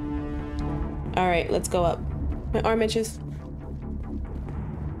 All right, let's go up. My arm itches.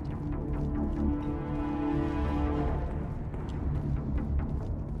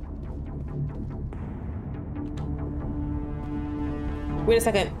 Wait a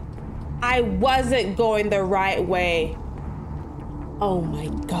second. I wasn't going the right way. Oh my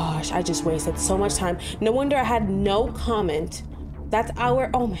gosh, I just wasted so much time. No wonder I had no comment. That's our,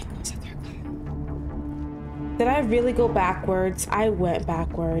 oh my gosh. Did I really go backwards? I went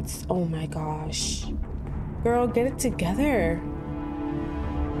backwards. Oh my gosh. Girl, get it together.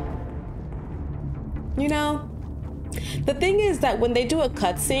 You know? The thing is that when they do a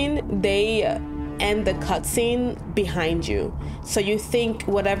cutscene, they end the cutscene behind you. So you think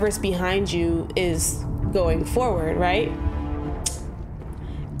whatever's behind you is going forward, right?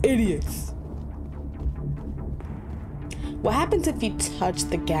 Idiots. What happens if you touch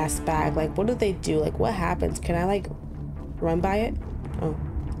the gas bag? Like, what do they do? Like, what happens? Can I, like, run by it? Oh,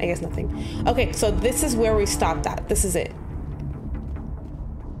 I guess nothing. Okay, so this is where we stopped at. This is it.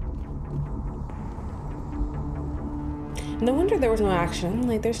 No wonder there was no action.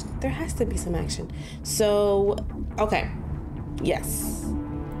 Like, there has to be some action. So, okay. Yes.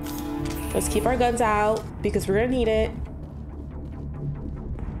 Let's keep our guns out because we're gonna need it.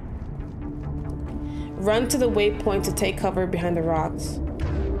 Run to the waypoint to take cover behind the rocks.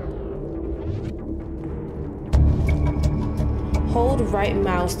 Hold right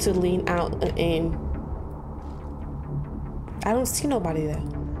mouse to lean out and aim. I don't see nobody there.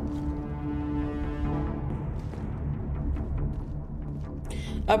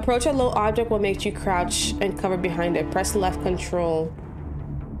 Approach a low object will make you crouch and cover behind it. Press left control.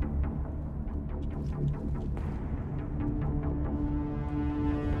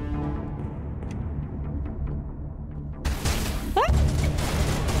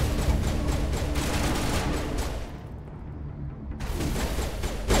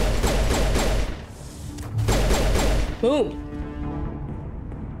 Boom.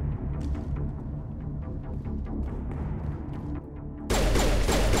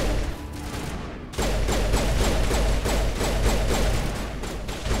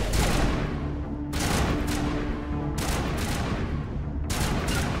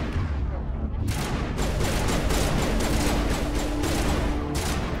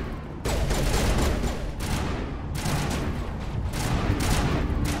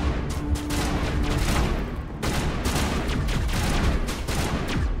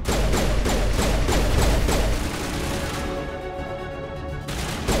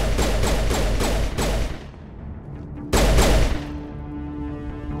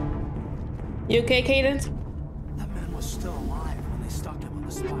 You okay, Cadence? That man was still alive when they stuck him on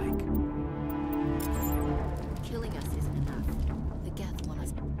the spike. Killing us isn't enough. The Geth want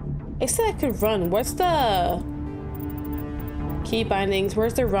us. It said I could run. What's the key bindings?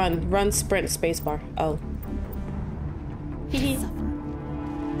 Where's the run? Run, sprint, spacebar. Oh.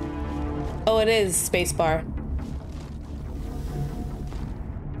 Oh, it is spacebar.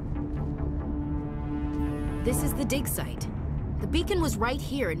 This is the dig site. The beacon was right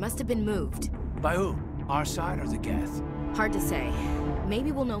here. It must have been moved. By who? Our side or the Geth? Hard to say.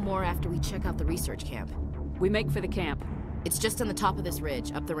 Maybe we'll know more after we check out the research camp. We make for the camp. It's just on the top of this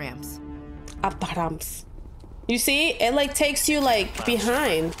ridge, up the ramps. Up the ramps. You see? It like takes you like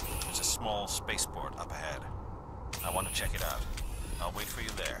behind. There's a small spaceport up ahead. I want to check it out. I'll wait for you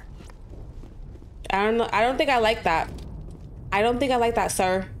there. I don't know. I don't think I like that. I don't think I like that,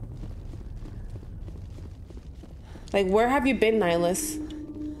 sir. Like, where have you been, Nihilus?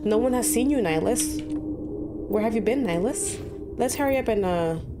 No one has seen you, Nihilus. Where have you been, Nihilus? Let's hurry up and,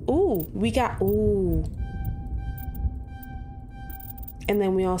 ooh, we got, ooh. And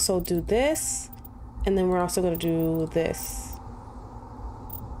then we also do this. And then we're also gonna do this.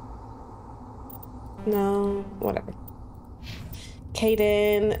 No, whatever.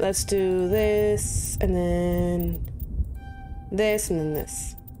 Kaden, let's do this. And then this, and then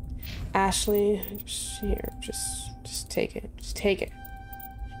this. Ashley, here, just take it. Just take it.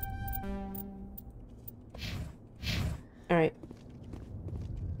 All right.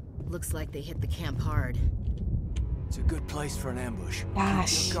 Looks like they hit the camp hard. It's a good place for an ambush.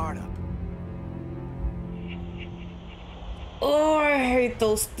 Gosh. Keep your guard up. Oh, I hate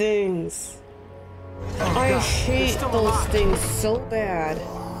those things. Oh, I God. hate They're those alive. things so bad.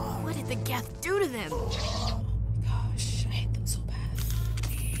 What did the Geth do to them? Gosh, I hate them so bad.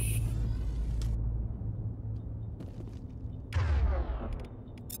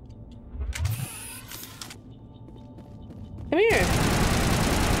 Come here.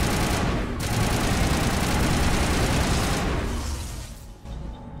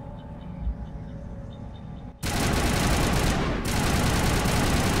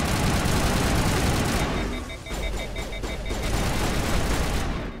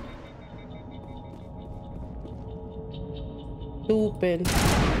 Stupid.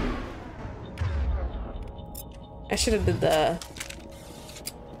 I should have did the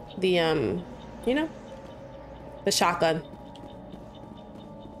you know, the shotgun.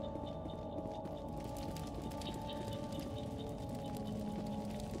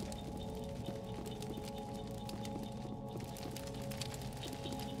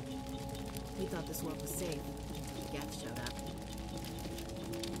 We thought this world was safe. Geth showed up.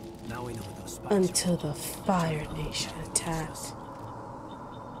 Now we know what those spikes until the Fire Nation attacked.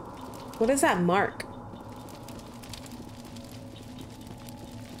 What is that mark?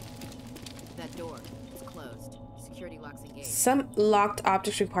 That door, it's closed. Security locks engaged. Some locked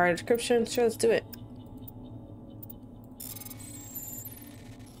objects require decryption. Sure, let's do it.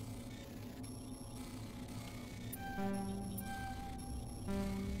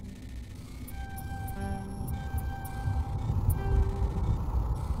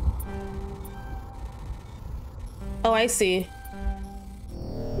 Oh, I see.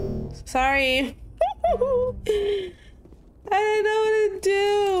 Sorry. I didn't know what to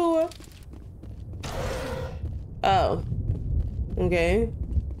do. Oh. Okay.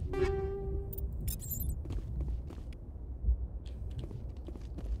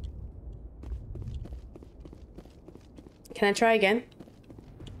 Can I try again?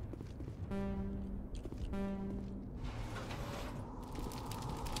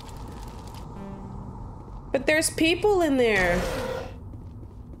 But there's people in there.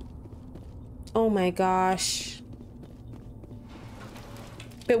 Oh my gosh.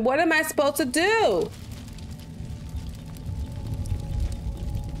 But what am I supposed to do?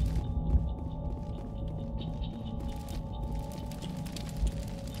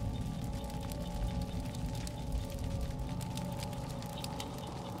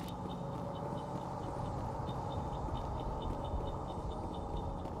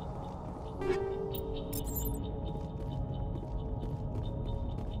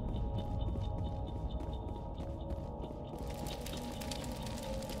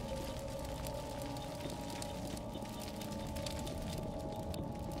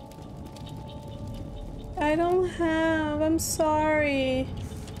 I don't have. I'm sorry.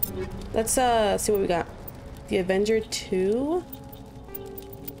 Let's see what we got. The Avenger 2.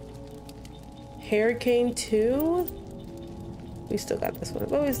 Hurricane 2. We still got this one.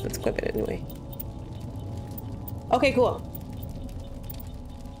 But let's equip it anyway. Okay, cool.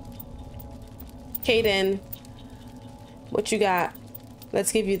 Kaden, what you got?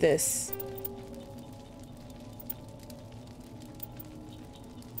 Let's give you this.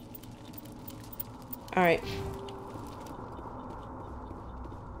 All right.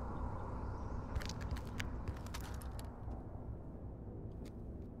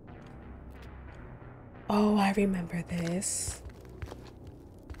 Oh, I remember this.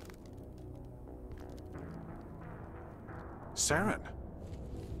 Saren.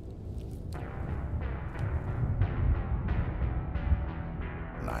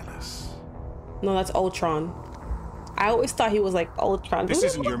 Nihilus. No, that's Ultron. I always thought he was like Ultron. This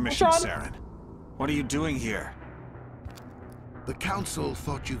isn't your mission, Ultron? Saren. What are you doing here? The Council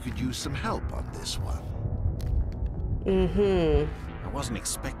thought you could use some help on this one. I wasn't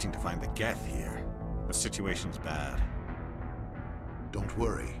expecting to find the Geth here. The situation's bad. Don't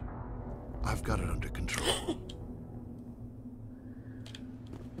worry. I've got it under control.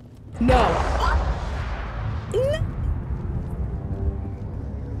 No. No.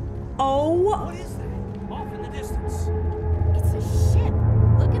 Oh. What is that? Off in the distance. It's a ship.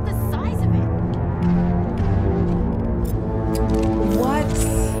 Look at the size of it. What?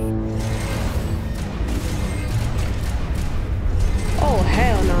 Oh,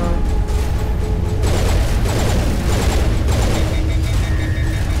 hell no.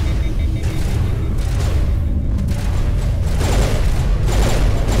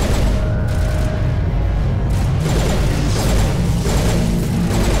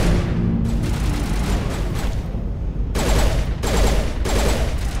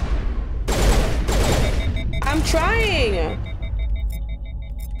 I'm trying.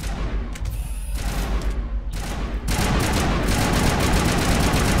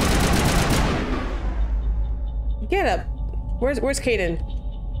 Get up. Where's Kaden?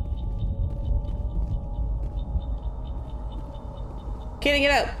 Kaden,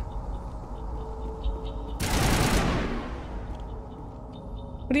 get up.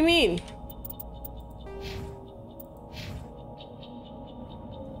 What do you mean?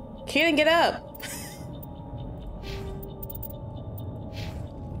 Kaden, get up.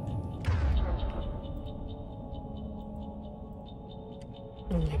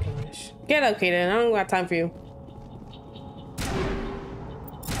 Oh my gosh. Get up, Kaden. I don't got time for you.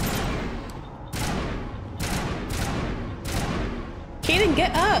 Kaden,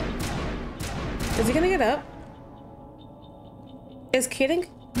 get up. Is he gonna get up? Is Kaden?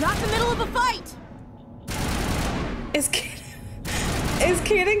 Not in the middle of a fight. Is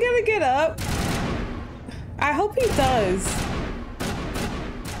Kaden gonna get up? I hope he does.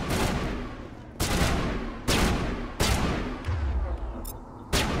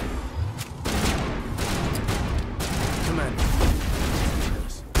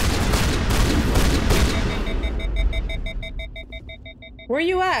 Where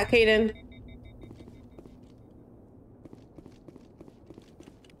you at, Kaden?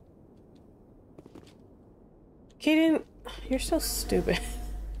 Kaden, you're so stupid.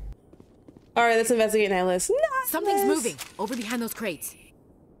 All right, let's investigate Nihilus. Something's moving over behind those crates.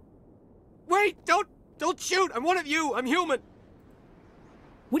 Wait! Don't shoot! I'm one of you! I'm human!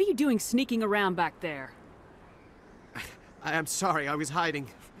 What are you doing sneaking around back there? I'm sorry, I was hiding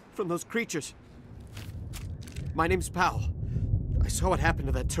from those creatures. My name's Powell. I saw what happened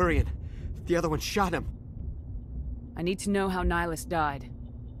to that Turian. The other one shot him. I need to know how Nihilus died.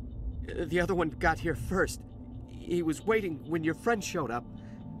 The other one got here first. He was waiting when your friend showed up.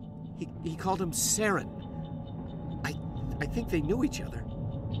 He called him Saren. I think they knew each other.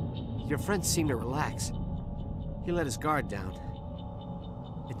 Your friend seemed to relax. He let his guard down.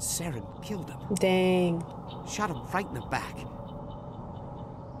 And Saren killed him. Dang. Shot him right in the back.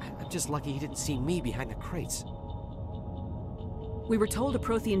 I'm just lucky he didn't see me behind the crates. We were told a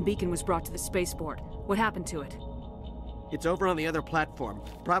Prothean beacon was brought to the spaceport. What happened to it? It's over on the other platform.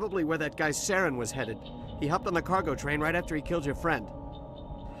 Probably where that guy Saren was headed. He hopped on the cargo train right after he killed your friend.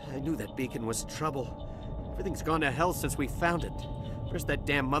 I knew that beacon was trouble. Everything's gone to hell since we found it. First that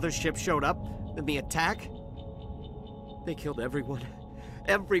damn mothership showed up, then the attack. They killed everyone.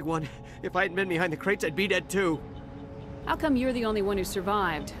 Everyone. If I hadn't been behind the crates, I'd be dead too. How come you're the only one who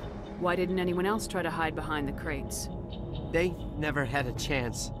survived? Why didn't anyone else try to hide behind the crates? They never had a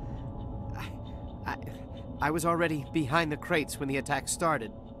chance. I was already behind the crates when the attack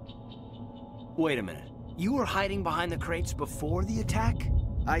started. Wait a minute. You were hiding behind the crates before the attack?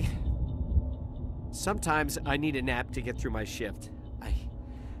 Sometimes I need a nap to get through my shift.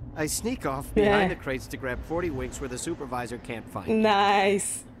 I sneak off behind the crates to grab 40 winks where the supervisor can't find me.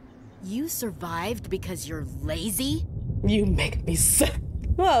 Nice. You survived because you're lazy? You make me sick.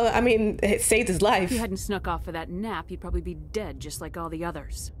 Well, I mean, it saved his life. If you hadn't snuck off for that nap, you'd probably be dead just like all the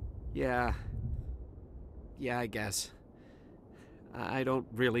others. Yeah. Yeah, I guess. I don't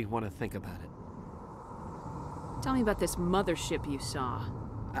really want to think about it. Tell me about this mothership you saw.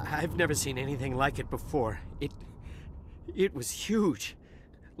 I've never seen anything like it before. It was huge.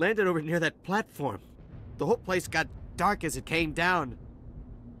 Landed over near that platform. The whole place got dark as it came down.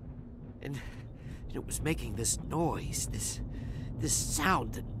 And it was making this noise, this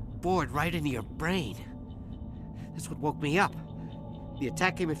sound that bored right into your brain. That's what woke me up. The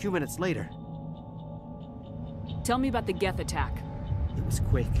attack came a few minutes later. Tell me about the Geth attack. It was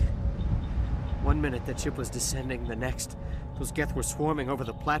quick. 1 minute that ship was descending, the next, those Geth were swarming over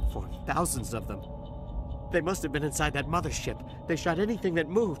the platform, thousands of them. They must have been inside that mothership. They shot anything that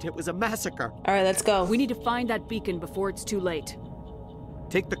moved. It was a massacre. All right, let's go. We need to find that beacon before it's too late.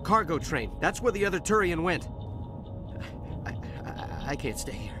 Take the cargo train. That's where the other Turian went. I can't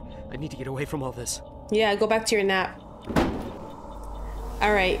stay here. I need to get away from all this. Yeah, go back to your nap.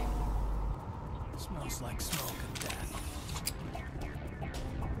 All right. Smells like smoke and death.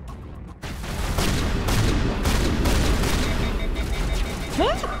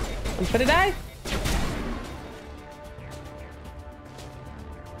 I'm gonna die.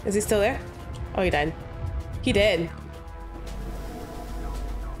 Is he still there? Oh, he died. He did.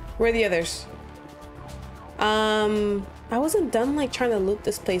 Where are the others? I wasn't done like trying to loot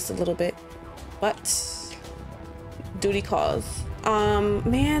this place a little bit, but duty calls.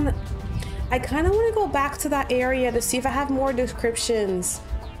 Man, I kind of want to go back to that area to see if I have more descriptions.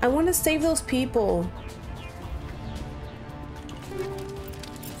 I want to save those people.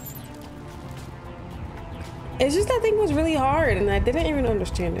 It's just that thing was really hard and I didn't even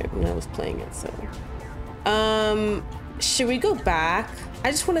understand it when I was playing it, so. Should we go back?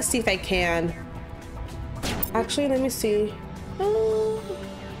 I just want to see if I can. Actually, let me see.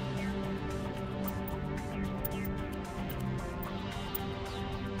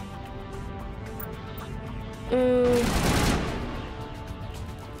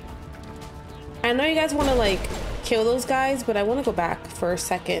 I know you guys want to like kill those guys, but I want to go back for a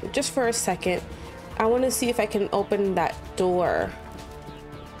second, just for a second. I want to see if I can open that door.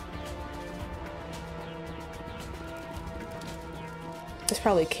 There's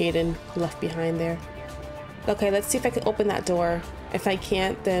probably Kaden left behind there. Okay, let's see if I can open that door. If I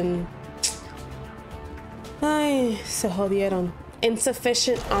can't, then... Ay, se jodieron.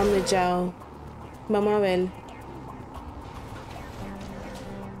 Insufficient omnigel. Vamos a ver.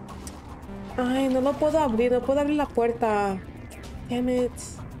 Ay, no lo puedo abrir. No puedo abrir la puerta. Damn it.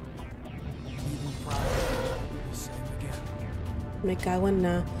 Me cago en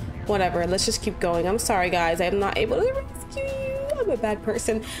nada. Whatever, let's just keep going. I'm sorry, guys. I'm not able to rescue you. I'm a bad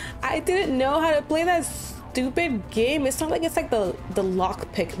person. I didn't know how to play that stupid game. It's not like it's like the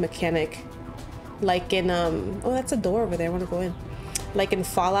lockpick mechanic. Like in, oh, that's a door over there. I want to go in. like in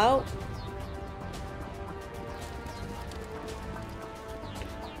Fallout.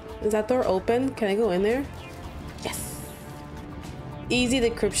 Is that door open? Can I go in there? Yes. Easy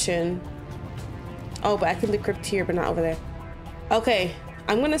decryption. Oh, but I can decrypt here, but not over there. Okay,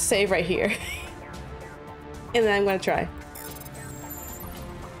 I'm gonna save right here. And then I'm gonna try.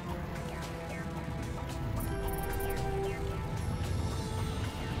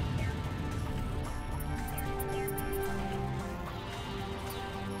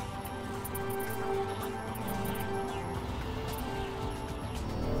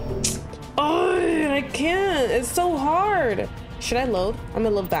 Oh, I can't. It's so hard. Should I load? I'm gonna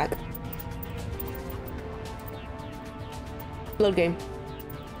load back. Load game.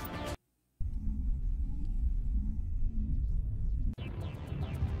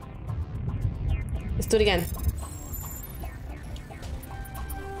 Let's do it again.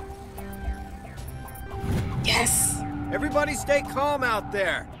 Yes. Everybody stay calm out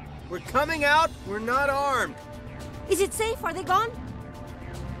there. We're coming out. We're not armed. Is it safe? Are they gone?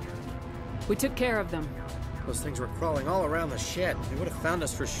 We took care of them. Those things were crawling all around the shed. They would have found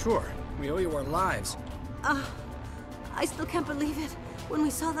us for sure. We owe you our lives. I still can't believe it. When we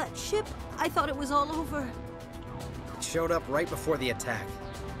saw that ship, I thought it was all over. It showed up right before the attack.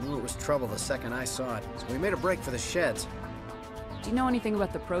 Knew it was trouble the second I saw it, so we made a break for the sheds. Do you know anything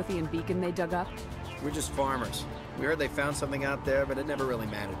about the Prothean beacon they dug up? We're just farmers. We heard they found something out there, but it never really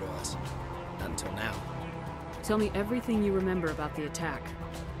mattered to us. Not until now. Tell me everything you remember about the attack.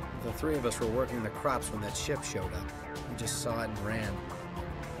 The three of us were working the crops when that ship showed up. We just saw it and ran.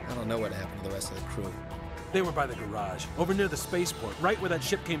 I don't know what happened to the rest of the crew. They were by the garage, over near the spaceport, right where that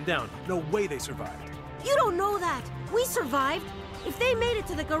ship came down. No way they survived. You don't know that. We survived. If they made it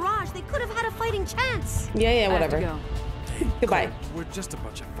to the garage, they could have had a fighting chance. Yeah, whatever. Hey, Goodbye. Cole, we're just a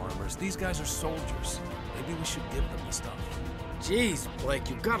bunch of farmers. These guys are soldiers. Maybe we should give them the stuff. Jeez, Blake,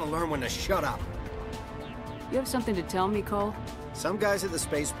 you gotta learn when to shut up. You have something to tell me, Cole? Some guys at the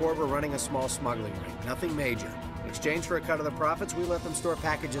spaceport were running a small smuggling ring. Nothing major. In exchange for a cut of the profits, we let them store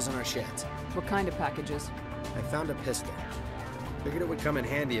packages in our sheds. What kind of packages? I found a pistol. Figured it would come in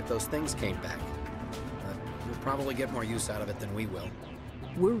handy if those things came back. But we'll probably get more use out of it than we will.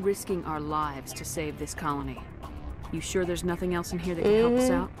 We're risking our lives to save this colony. You sure there's nothing else in here that can help us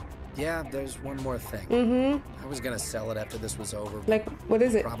out? Yeah, there's one more thing. I was gonna sell it after this was over. Like, what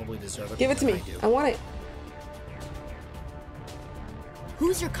is it? Probably deserve it. Give it to me. I want it.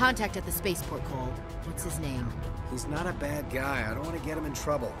 Who's your contact at the spaceport, Cole? What's his name? He's not a bad guy. I don't want to get him in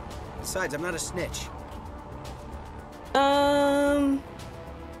trouble. Besides, I'm not a snitch.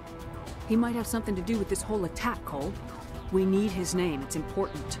 He might have something to do with this whole attack, Cole. We need his name. It's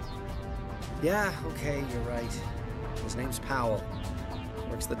important. Yeah, okay, you're right. His name's Powell.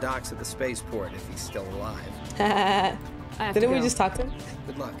 Works the docks at the spaceport if he's still alive. Didn't we just talk to him?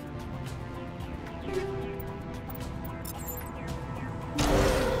 Good luck.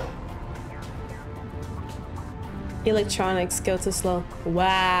 Electronics, go too slow.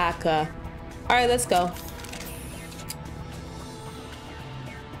 Whack. All right, let's go.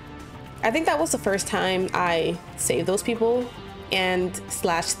 I think that was the first time I saved those people and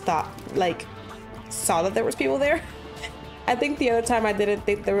thought, like, saw that there was people there. I think the other time I didn't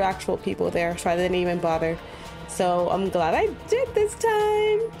think there were actual people there, so I didn't even bother. So I'm glad I did this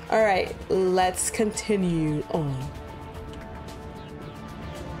time. All right, let's continue on.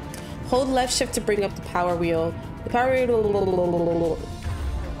 Hold left shift to bring up the power wheel. The power wheel.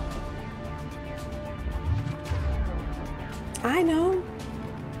 I know.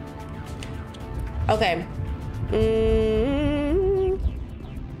 Okay.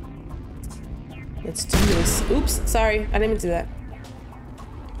 Let's do this. Oops, sorry. I didn't even do that.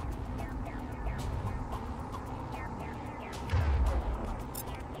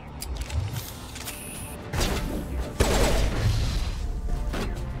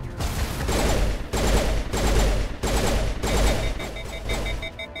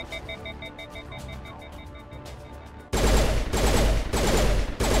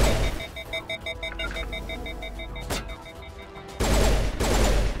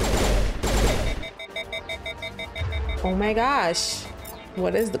 Oh my gosh.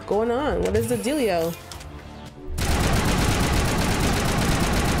 What is going on? What is the dealio?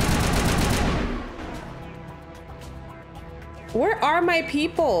 Where are my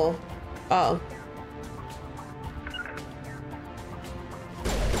people? Oh.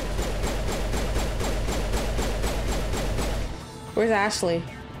 Where's Ashley?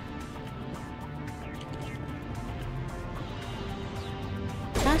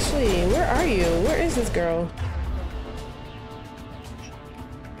 Ashley, where are you? Where is this girl?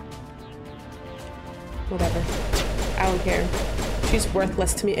 Whatever. I don't care. She's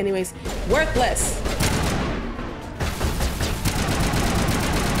worthless to me anyways. Worthless!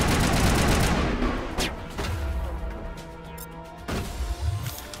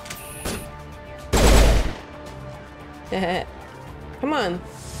 Come on.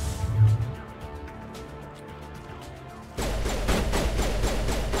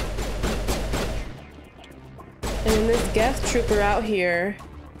 And then this Geth trooper out here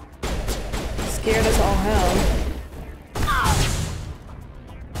scared us all hell.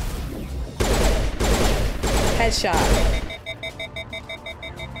 Headshot.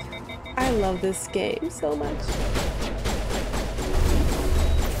 I love this game so much.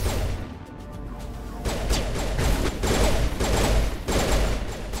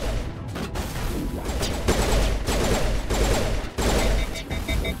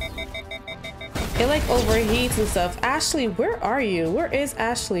 It like overheats and stuff. Ashley, where are you? Where is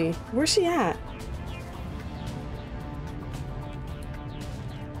Ashley? Where's she at?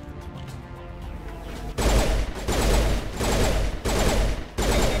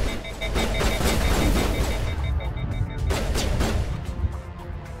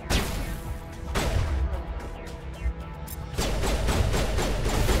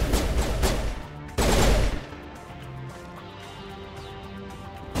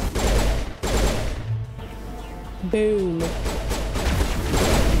 Boom.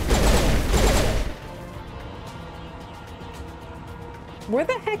 Where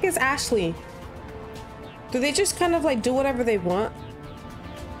the heck is Ashley? Do they just kind of like do whatever they want?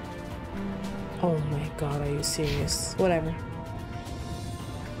 Oh my god, are you serious? Whatever.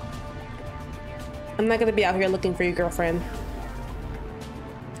 I'm not gonna be out here looking for your girlfriend.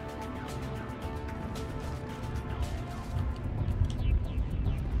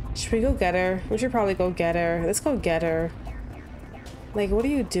 Should we go get her? We should probably go get her. Let's go get her. Like, what are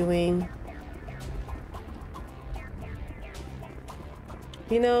you doing?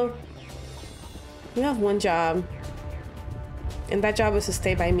 You know, you have one job, and that job is to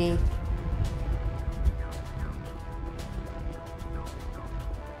stay by me.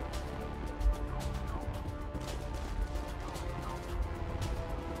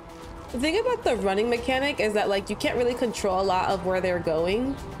 The thing about the running mechanic is that like you can't really control a lot of where they're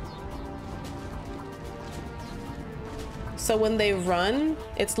going. So when they run,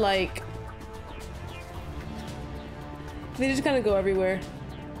 it's like they just kind of go everywhere.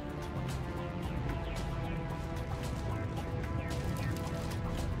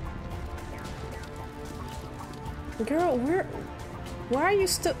 Girl, why are you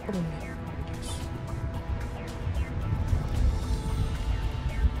still? Oh my gosh.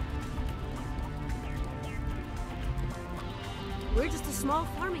 We're just a small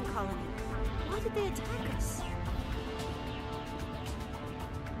farming colony. Why did they attack us?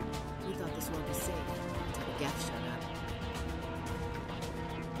 We thought this world was safe until the Geth showed up.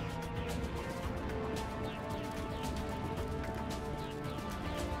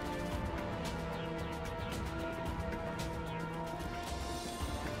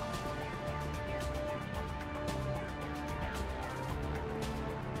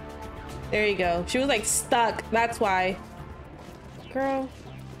 There you go. She was like stuck. That's why. Girl.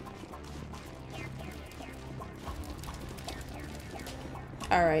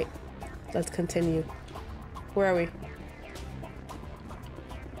 All right. Let's continue. Where are we?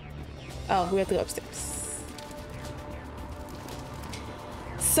 Oh, we have to go upstairs.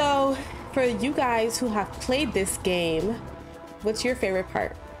 So, for you guys who have played this game, what's your favorite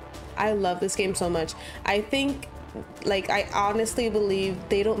part? I love this game so much. I think, like, I honestly believe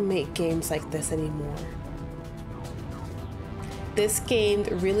they don't make games like this anymore. This game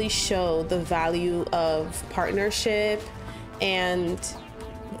really showed the value of partnership, and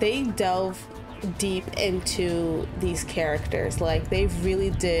they delve deep into these characters. Like, they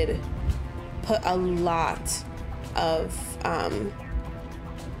really did put a lot of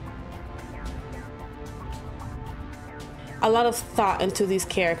thought into these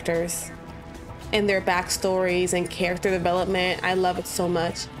characters and their backstories and character development. I love it so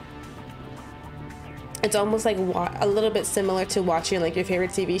much. It's almost like a little bit similar to watching like your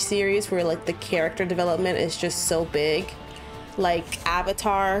favorite TV series where like the character development is just so big. Like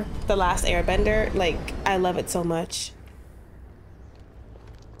Avatar, The Last Airbender. Like, I love it so much.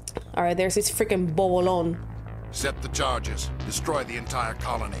 All right, there's this freaking bolon. Set the charges. Destroy the entire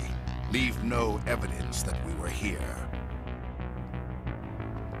colony. Leave no evidence that we were here.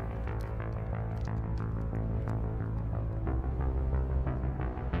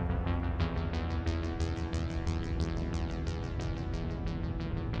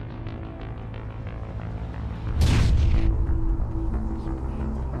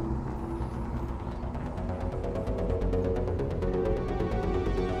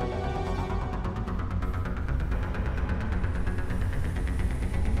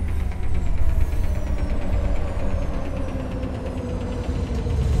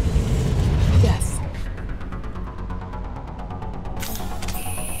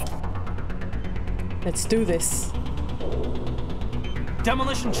 Let's do this.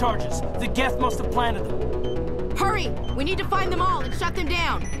 Demolition charges. The Geth must have planted them. Hurry! We need to find them all and shut them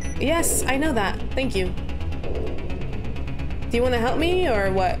down. Yes, I know that. Thank you. Do you want to help me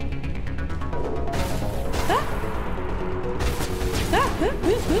or what? Ah. Ah.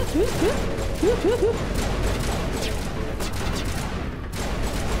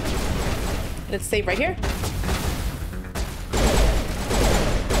 Let's save right here.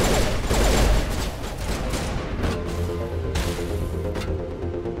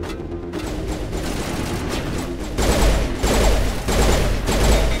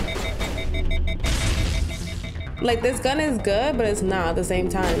 Like, this gun is good, but it's not at the same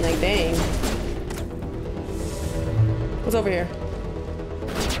time. Like, dang. What's over here?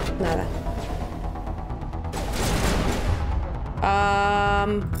 Nada.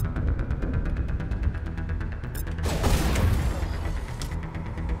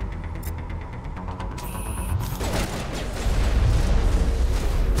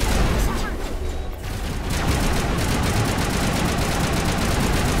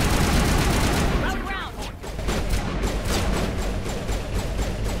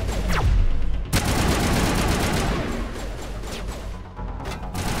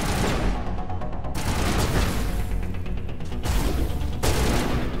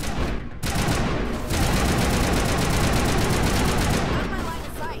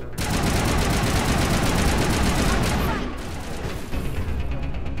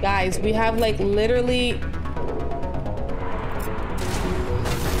 Guys, we have like literally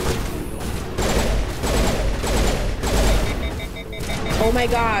oh my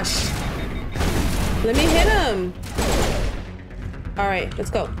gosh. Let me hit him. All right,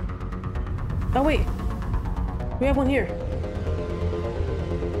 let's go. Oh wait, we have one here.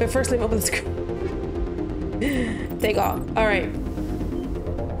 But first let me open the screen. Take off. All right.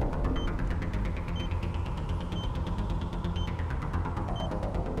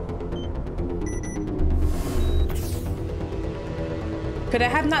 Could I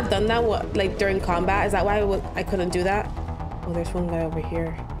have not done that like during combat? Is that why I couldn't do that? Oh, there's one guy over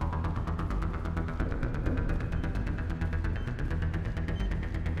here.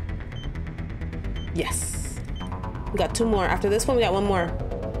 Yes. We got two more. After this one, we got one more.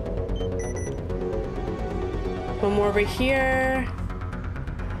 One more over here.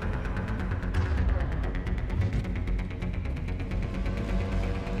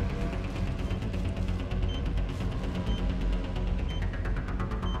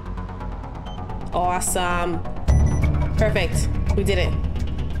 Awesome. Perfect. We did it.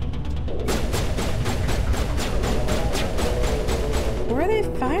 Where are they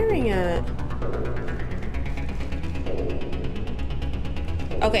firing at?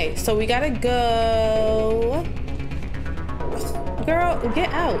 Okay, so we gotta go. Girl,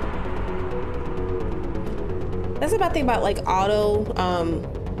 get out. That's the bad thing about like auto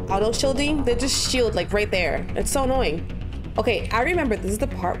shielding. They just shield like right there. It's so annoying. Okay, I remember this is the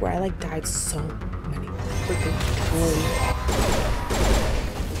part where I like died so many freaking times.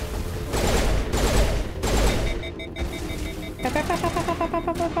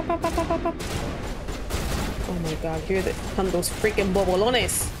 Oh my god, here come those freaking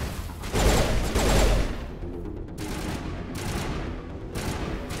bobolones.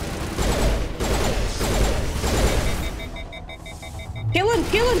 Kill him,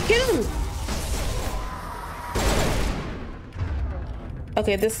 kill him, kill him!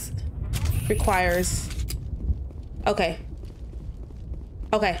 Okay, this requires... Okay.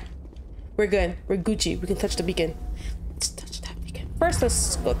 Okay. We're good. We're Gucci. We can touch the beacon. Let's touch that beacon. First,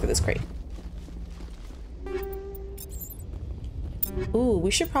 let's go through this crate. Ooh,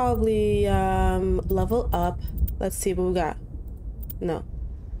 we should probably level up. Let's see what we got. No.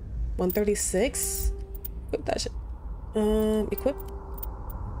 136? Equip that shit. Equip.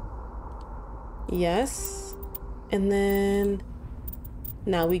 Yes. And then...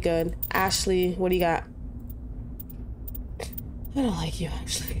 No, we good. Ashley, what do you got? I don't like you,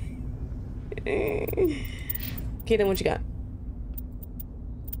 Ashley. Okay, then what you got?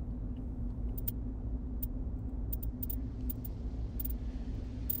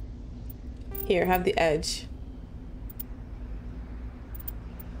 Here, have the edge.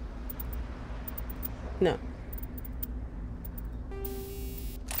 No.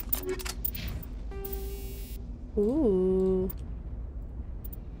 Ooh.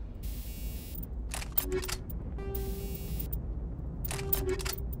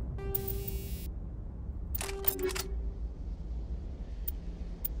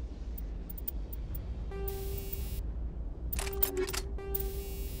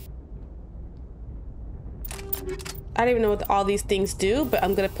 I don't even know what all these things do, but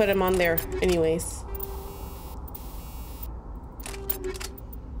I'm gonna put them on there anyways.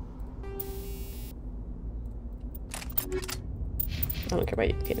 don't care about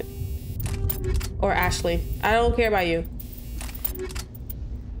you, Kaden. Or Ashley. I don't care about you.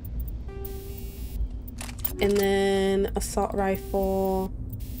 And then assault rifle.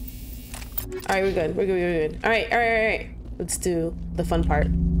 All right, we're good. We're good. We're good. All right. Let's do the fun part.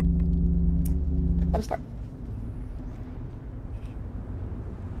 Fun part.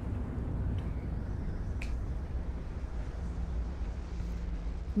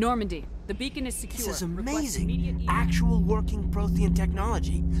 Normandy, the beacon is secure. This is amazing. Actual working Prothean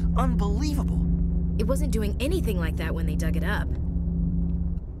technology. Unbelievable. It wasn't doing anything like that when they dug it up.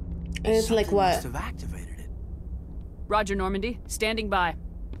 And it's like what? Must have activated it. Roger, Normandy. Standing by.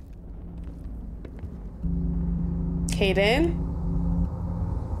 Kaden?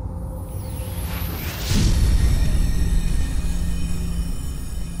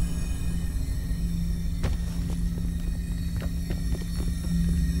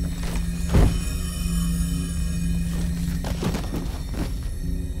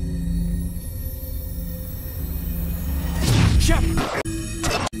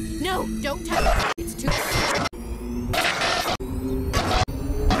 No, don't touch it. It's too...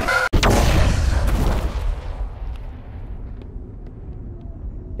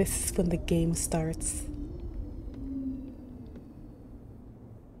 This is when the game starts.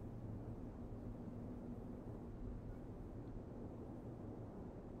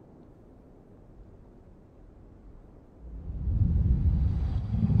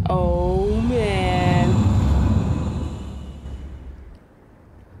 Oh man.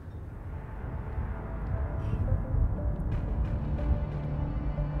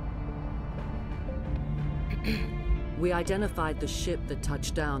 We identified the ship that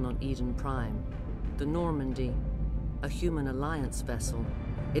touched down on Eden Prime. The Normandy, a human alliance vessel.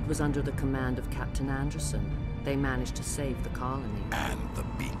 It was under the command of Captain Anderson. They managed to save the colony. And the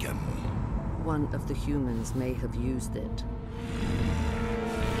beacon. One of the humans may have used it.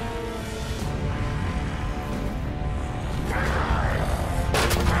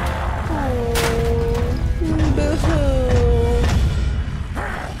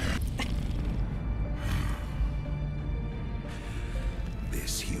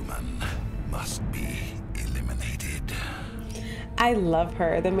 I love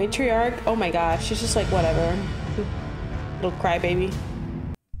her. The matriarch, oh my gosh, she's just like whatever. Little crybaby.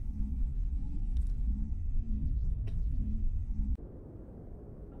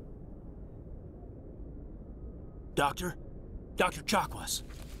 Doctor? Dr. Chakwas.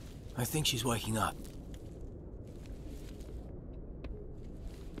 I think she's waking up.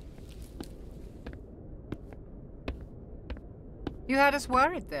 You had us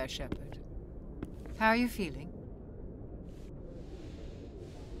worried there, Shepard. How are you feeling?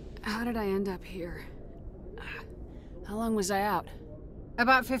 How did I end up here? How long was I out?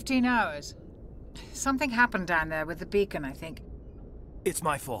 About 15 hours. Something happened down there with the beacon, I think. It's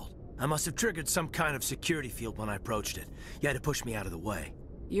my fault. I must have triggered some kind of security field when I approached it. You had to push me out of the way.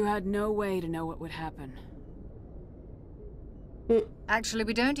 You had no way to know what would happen. Actually,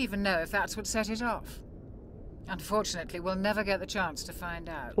 we don't even know if that's what set it off. Unfortunately, we'll never get the chance to find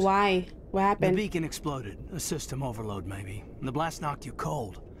out. Why? What happened? The beacon exploded. A system overload, maybe. The blast knocked you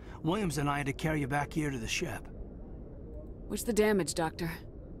cold. Williams and I had to carry you back here to the ship. What's the damage, Doctor?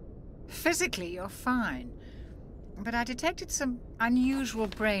 Physically, you're fine. But I detected some unusual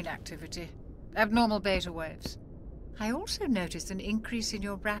brain activity. Abnormal beta waves. I also noticed an increase in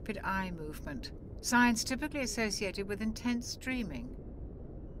your rapid eye movement. Signs typically associated with intense dreaming.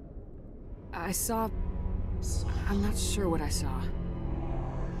 I saw... I'm not sure what I saw.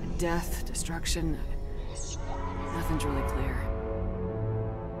 Death, destruction... Nothing's really clear.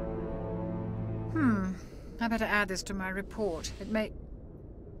 I better add this to my report. It may...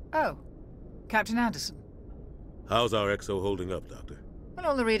 Oh, Captain Anderson. How's our XO holding up, Doctor? Well,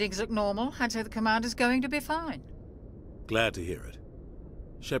 all the readings look normal. I'd say the commander's going to be fine. Glad to hear it.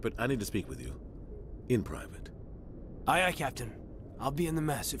 Shepard, I need to speak with you. In private. Aye, aye, Captain. I'll be in the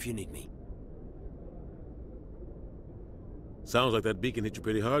mess if you need me. Sounds like that beacon hit you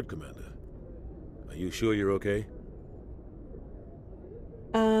pretty hard, Commander. Are you sure you're okay?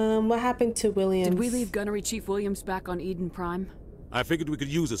 What happened to Williams? Did we leave Gunnery Chief Williams back on Eden Prime? I figured we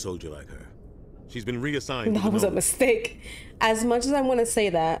could use a soldier like her. She's been reassigned. That was a mistake. As much as I want to say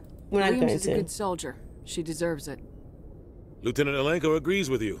that, we're not going to. Williams is a good soldier. She deserves it. Lieutenant Alenko agrees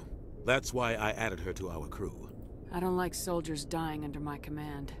with you. That's why I added her to our crew. I don't like soldiers dying under my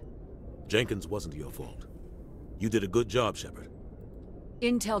command. Jenkins wasn't your fault. You did a good job, Shepard.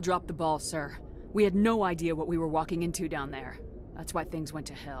 Intel dropped the ball, sir. We had no idea what we were walking into down there. That's why things went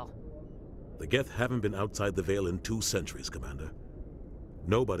to hell. The Geth haven't been outside the Veil in 2 centuries, Commander.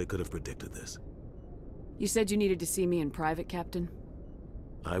 Nobody could have predicted this. You said you needed to see me in private, Captain?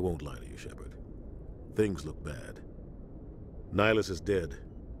 I won't lie to you, Shepard. Things look bad. Nihilus is dead.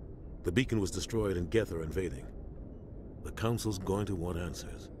 The beacon was destroyed and Geth are invading. The Council's going to want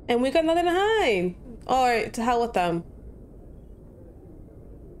answers. And we got nothing to hide. Or to hell with them.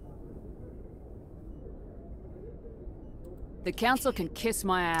 The Council can kiss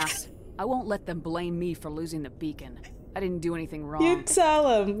my ass. I won't let them blame me for losing the beacon. I didn't do anything wrong. You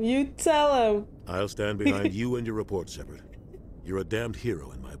tell him. You tell him. I'll stand behind you and your reports, Shepard. You're a damned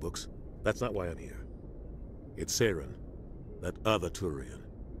hero in my books. That's not why I'm here. It's Saren, that other Turian.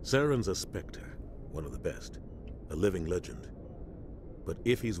 Saren's a Spectre, one of the best, a living legend. But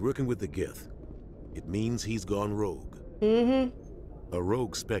if he's working with the Geth, it means he's gone rogue. A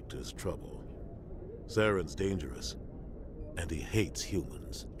rogue Spectre's trouble. Saren's dangerous, and he hates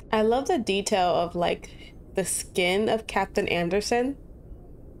humans. I love the detail of, like, the skin of Captain Anderson.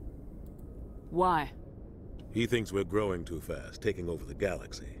 Why? He thinks we're growing too fast, taking over the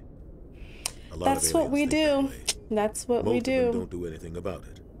galaxy. That's what we do. That's what we do. Most of them don't do anything about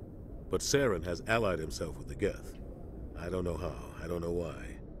it. But Saren has allied himself with the Geth. I don't know how, I don't know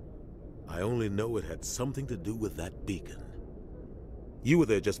why. I only know it had something to do with that beacon. You were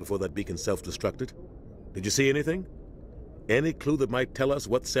there just before that beacon self-destructed. Did you see anything? Any clue that might tell us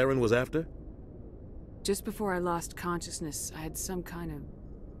what Saren was after? Just before I lost consciousness, I had some kind of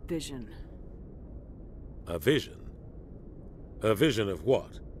vision. A vision? A vision of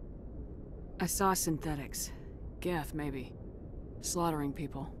what? I saw synthetics. Geth, maybe. Slaughtering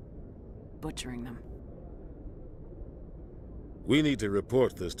people. Butchering them. We need to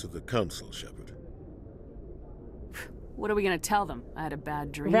report this to the Council, Shepard. What are we gonna tell them? I had a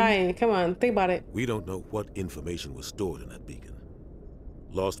bad dream? Right, come on, think about it. We don't know what information was stored in that beacon.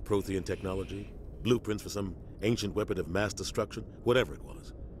 Lost Prothean technology? Blueprints for some ancient weapon of mass destruction? Whatever it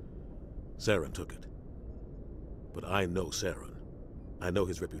was. Saren took it. But I know Saren. I know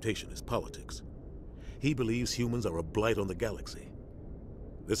his reputation is politics. He believes humans are a blight on the galaxy.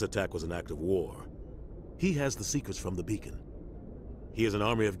 This attack was an act of war. He has the secrets from the beacon. He has an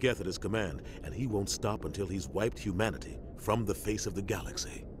army of Geth at his command, and he won't stop until he's wiped humanity from the face of the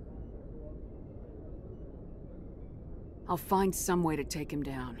galaxy. I'll find some way to take him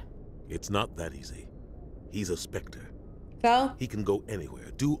down. It's not that easy. He's a Spectre. So? He can go anywhere,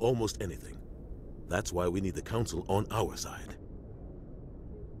 do almost anything. That's why we need the Council on our side.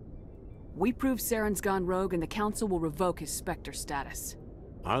 We prove Saren's gone rogue and the Council will revoke his Spectre status.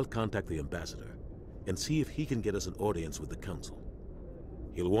 I'll contact the Ambassador and see if he can get us an audience with the Council.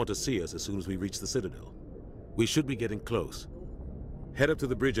 He'll want to see us as soon as we reach the Citadel. We should be getting close. Head up to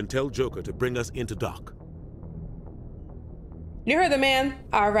the bridge and tell Joker to bring us into dock. You heard the man.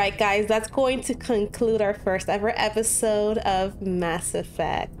 All right, guys, that's going to conclude our first ever episode of Mass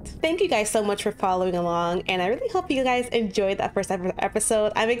Effect. Thank you guys so much for following along, and I really hope you guys enjoyed that first ever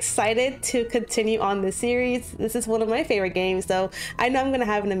episode. I'm excited to continue on this series. This is one of my favorite games, so I know I'm going to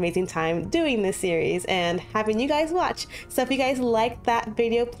have an amazing time doing this series and having you guys watch. So if you guys liked that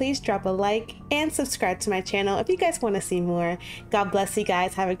video, please drop a like and subscribe to my channel if you guys want to see more. God bless you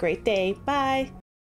guys. Have a great day. Bye.